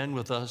they had been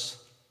with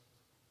us,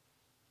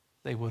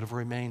 they would have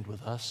remained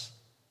with us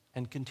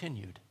and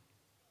continued.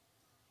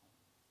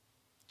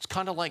 It's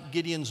kind of like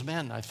Gideon's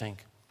men, I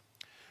think.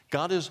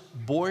 God is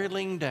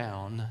boiling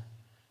down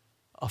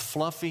a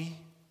fluffy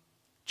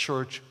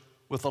church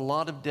with a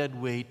lot of dead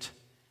weight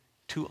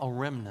to a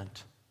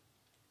remnant.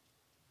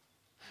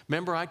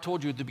 Remember, I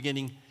told you at the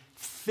beginning,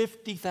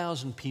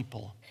 50,000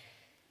 people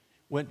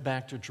went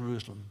back to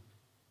Jerusalem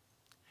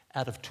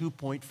out of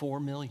 2.4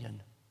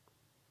 million.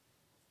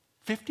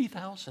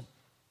 50,000.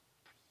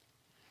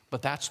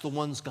 But that's the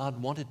ones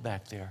God wanted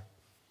back there.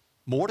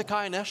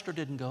 Mordecai and Esther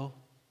didn't go.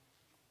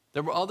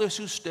 There were others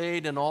who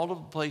stayed in all of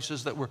the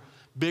places that were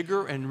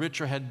bigger and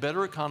richer, had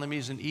better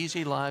economies and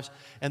easy lives,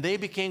 and they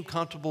became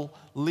comfortable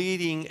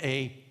leading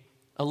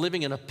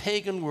living in a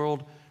pagan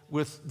world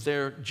with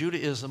their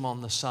Judaism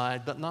on the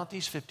side, but not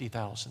these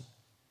 50,000.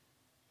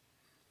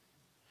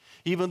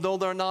 Even though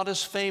they're not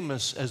as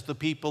famous as the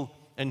people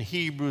in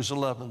Hebrews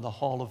 11, the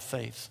Hall of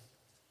Faith,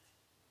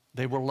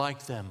 they were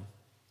like them.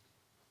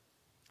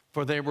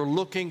 For they were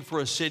looking for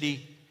a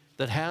city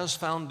that has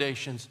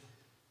foundations.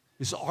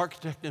 His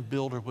architect and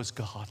builder was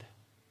God.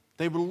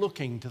 They were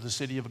looking to the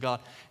city of God,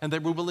 and they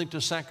were willing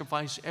to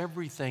sacrifice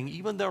everything,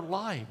 even their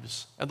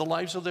lives and the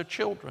lives of their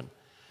children,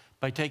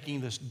 by taking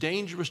this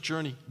dangerous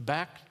journey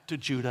back to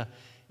Judah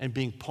and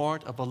being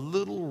part of a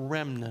little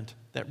remnant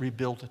that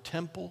rebuilt a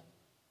temple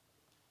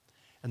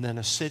and then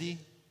a city,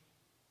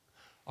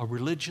 a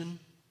religion,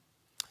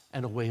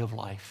 and a way of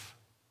life.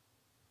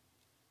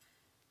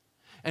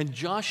 And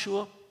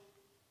Joshua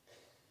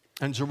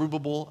and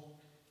Zerubbabel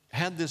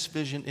had this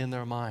vision in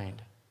their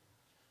mind.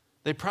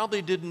 They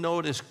probably didn't know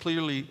it as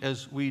clearly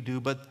as we do,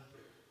 but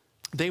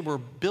they were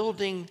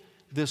building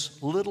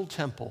this little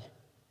temple,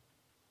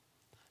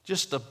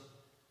 just a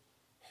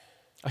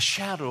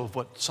shadow of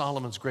what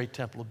Solomon's great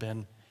temple had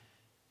been,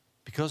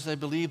 because they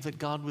believed that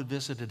God would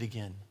visit it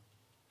again.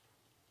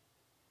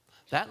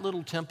 That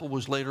little temple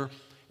was later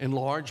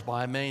enlarged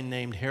by a man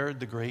named Herod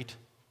the Great,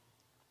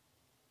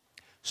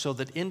 so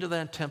that into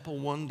that temple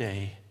one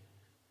day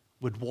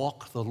would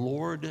walk the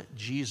Lord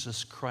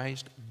Jesus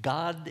Christ,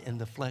 God in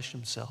the flesh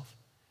himself,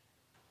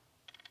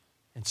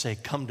 and say,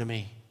 "Come to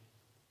me,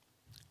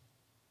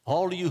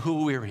 all you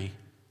who are weary,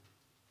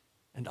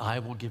 and I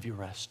will give you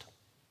rest.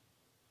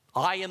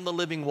 I am the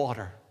living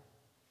water.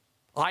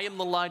 I am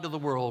the light of the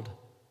world.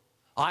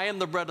 I am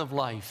the bread of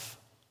life.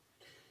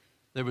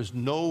 There is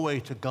no way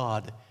to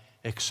God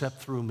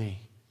except through me.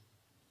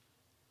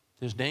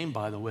 His name,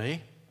 by the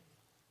way,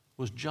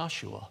 was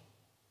Joshua.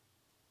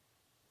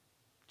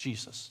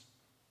 Jesus.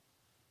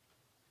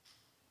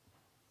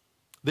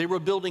 They were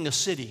building a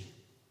city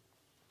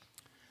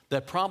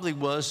that probably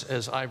was,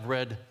 as I've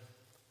read,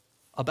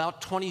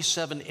 about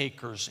 27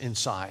 acres in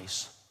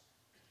size.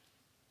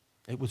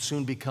 It would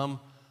soon become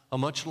a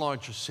much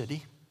larger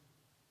city.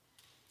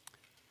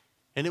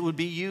 And it would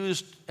be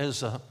used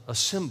as a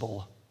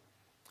symbol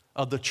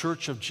of the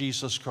Church of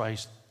Jesus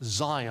Christ,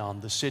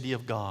 Zion, the city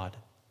of God.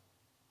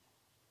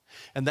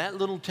 And that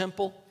little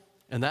temple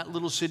and that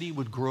little city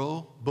would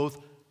grow both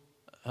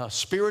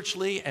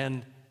spiritually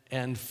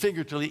and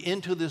figuratively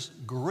into this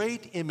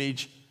great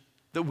image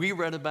that we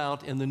read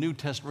about in the New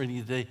Testament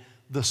reading today,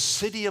 the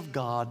city of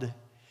God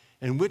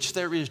in which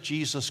there is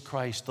Jesus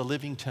Christ, the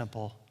living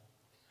temple.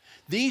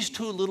 These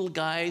two little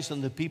guys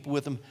and the people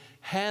with them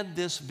had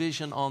this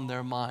vision on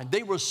their mind.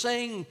 They were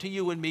saying to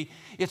you and me,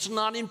 it's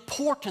not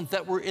important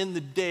that we're in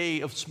the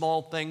day of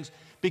small things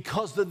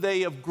because the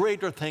day of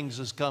greater things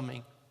is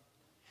coming.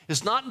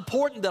 It's not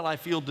important that I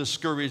feel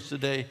discouraged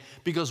today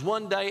because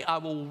one day I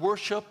will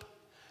worship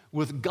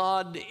with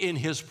God in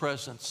His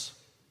presence.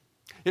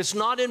 It's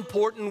not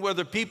important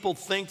whether people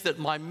think that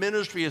my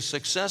ministry is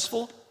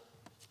successful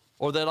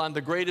or that I'm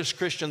the greatest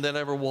Christian that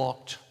ever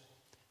walked,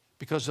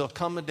 because there'll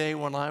come a day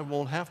when I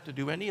won't have to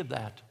do any of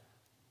that.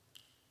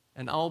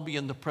 And I'll be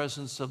in the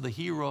presence of the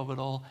hero of it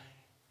all,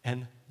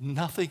 and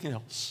nothing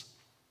else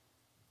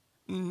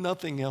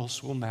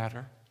will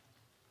matter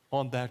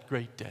on that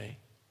great day.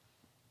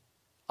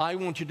 I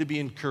want you to be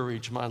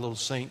encouraged, my little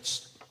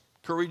saints.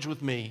 Courage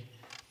with me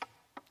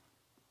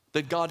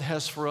that God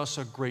has for us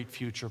a great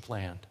future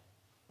planned.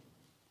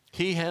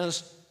 He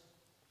has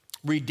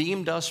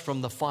redeemed us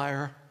from the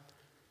fire,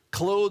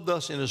 clothed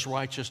us in His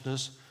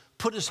righteousness,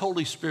 put His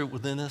Holy Spirit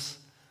within us,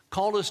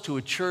 called us to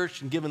a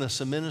church and given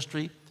us a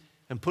ministry,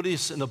 and put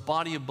us in a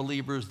body of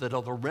believers that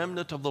are the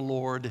remnant of the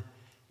Lord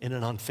in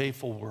an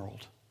unfaithful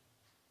world.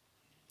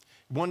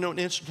 You want to know an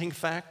interesting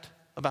fact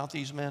about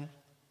these men?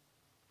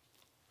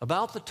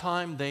 About the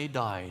time they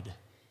died,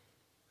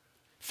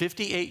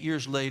 58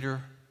 years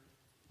later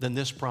than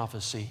this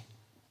prophecy,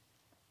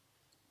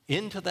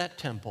 into that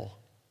temple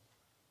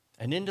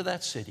and into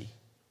that city,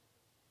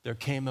 there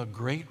came a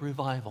great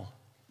revival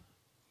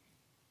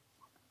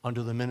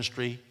under the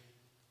ministry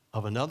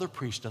of another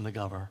priest and the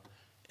governor,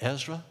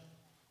 Ezra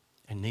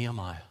and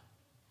Nehemiah.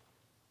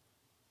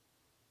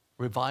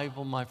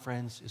 Revival, my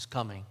friends, is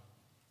coming.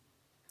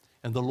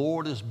 And the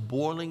Lord is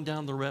boiling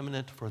down the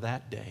remnant for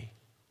that day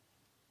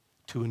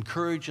to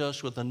encourage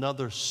us with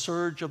another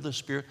surge of the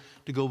Spirit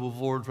to go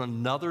forward for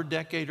another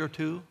decade or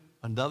two,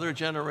 another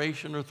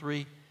generation or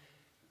three,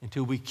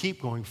 until we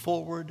keep going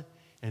forward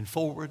and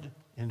forward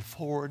and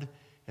forward.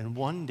 And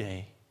one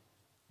day,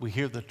 we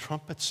hear the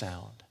trumpet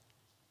sound,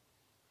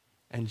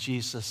 and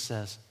Jesus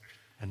says,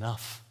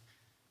 enough.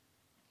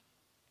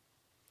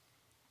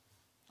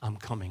 I'm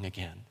coming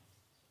again.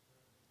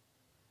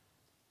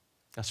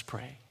 Let's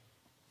pray.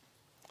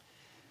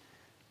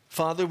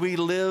 Father, we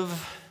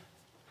live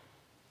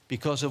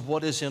because of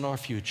what is in our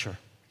future.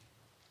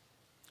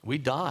 We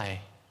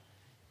die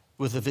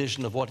with a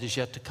vision of what is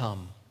yet to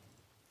come.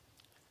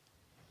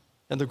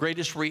 And the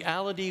greatest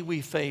reality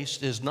we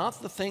face is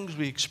not the things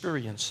we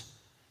experience,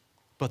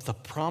 but the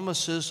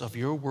promises of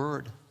your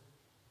word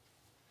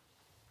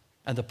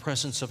and the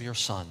presence of your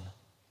Son.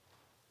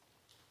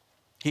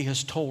 He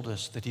has told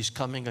us that He's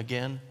coming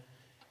again,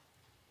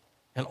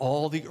 and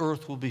all the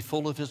earth will be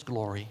full of His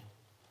glory.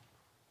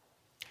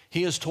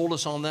 He has told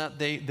us on that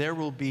day there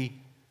will be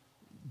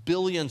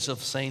billions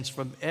of saints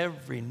from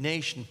every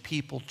nation,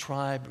 people,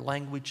 tribe,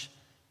 language,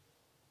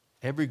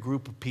 every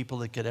group of people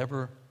that could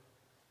ever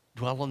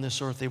dwell on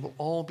this earth. They will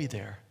all be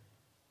there.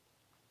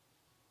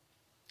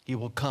 He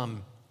will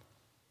come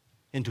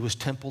into His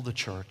temple, the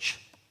church.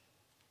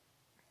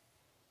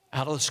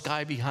 Out of the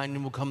sky behind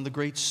Him will come the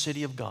great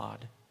city of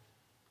God,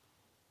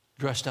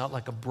 dressed out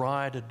like a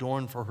bride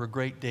adorned for her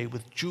great day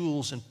with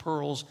jewels and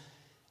pearls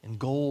and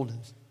gold and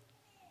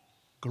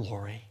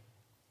glory.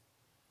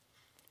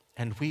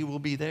 And we will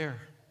be there.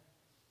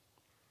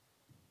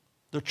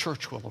 The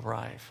church will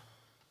arrive.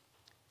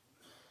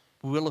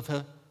 We will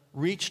have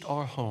reached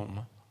our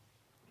home,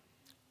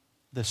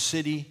 the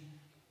city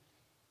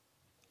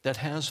that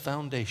has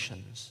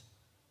foundations,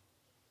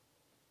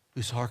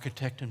 whose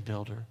architect and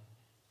builder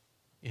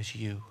is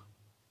you.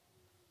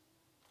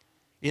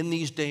 In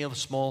these days of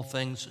small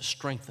things,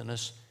 strengthen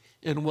us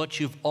in what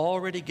you've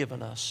already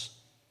given us: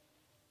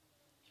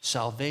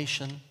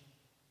 salvation,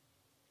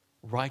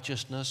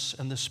 righteousness,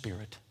 and the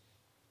Spirit.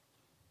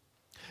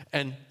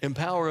 And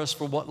empower us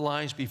for what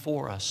lies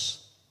before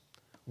us: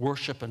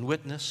 worship and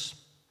witness,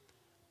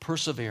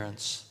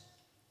 perseverance,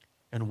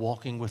 and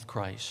walking with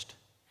Christ.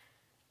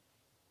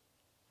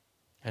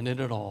 And in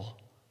it all,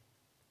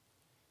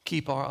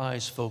 keep our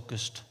eyes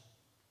focused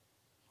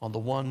on the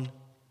one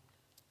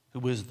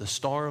who is the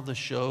star of the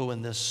show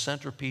and this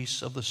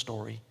centerpiece of the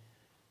story,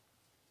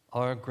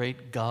 our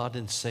great God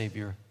and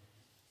Savior,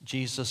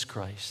 Jesus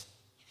Christ,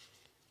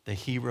 the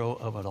hero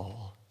of it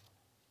all.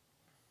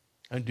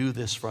 And do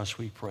this for us,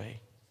 we pray,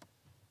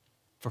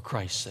 for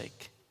Christ's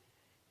sake,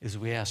 as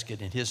we ask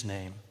it in his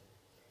name.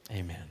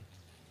 Amen.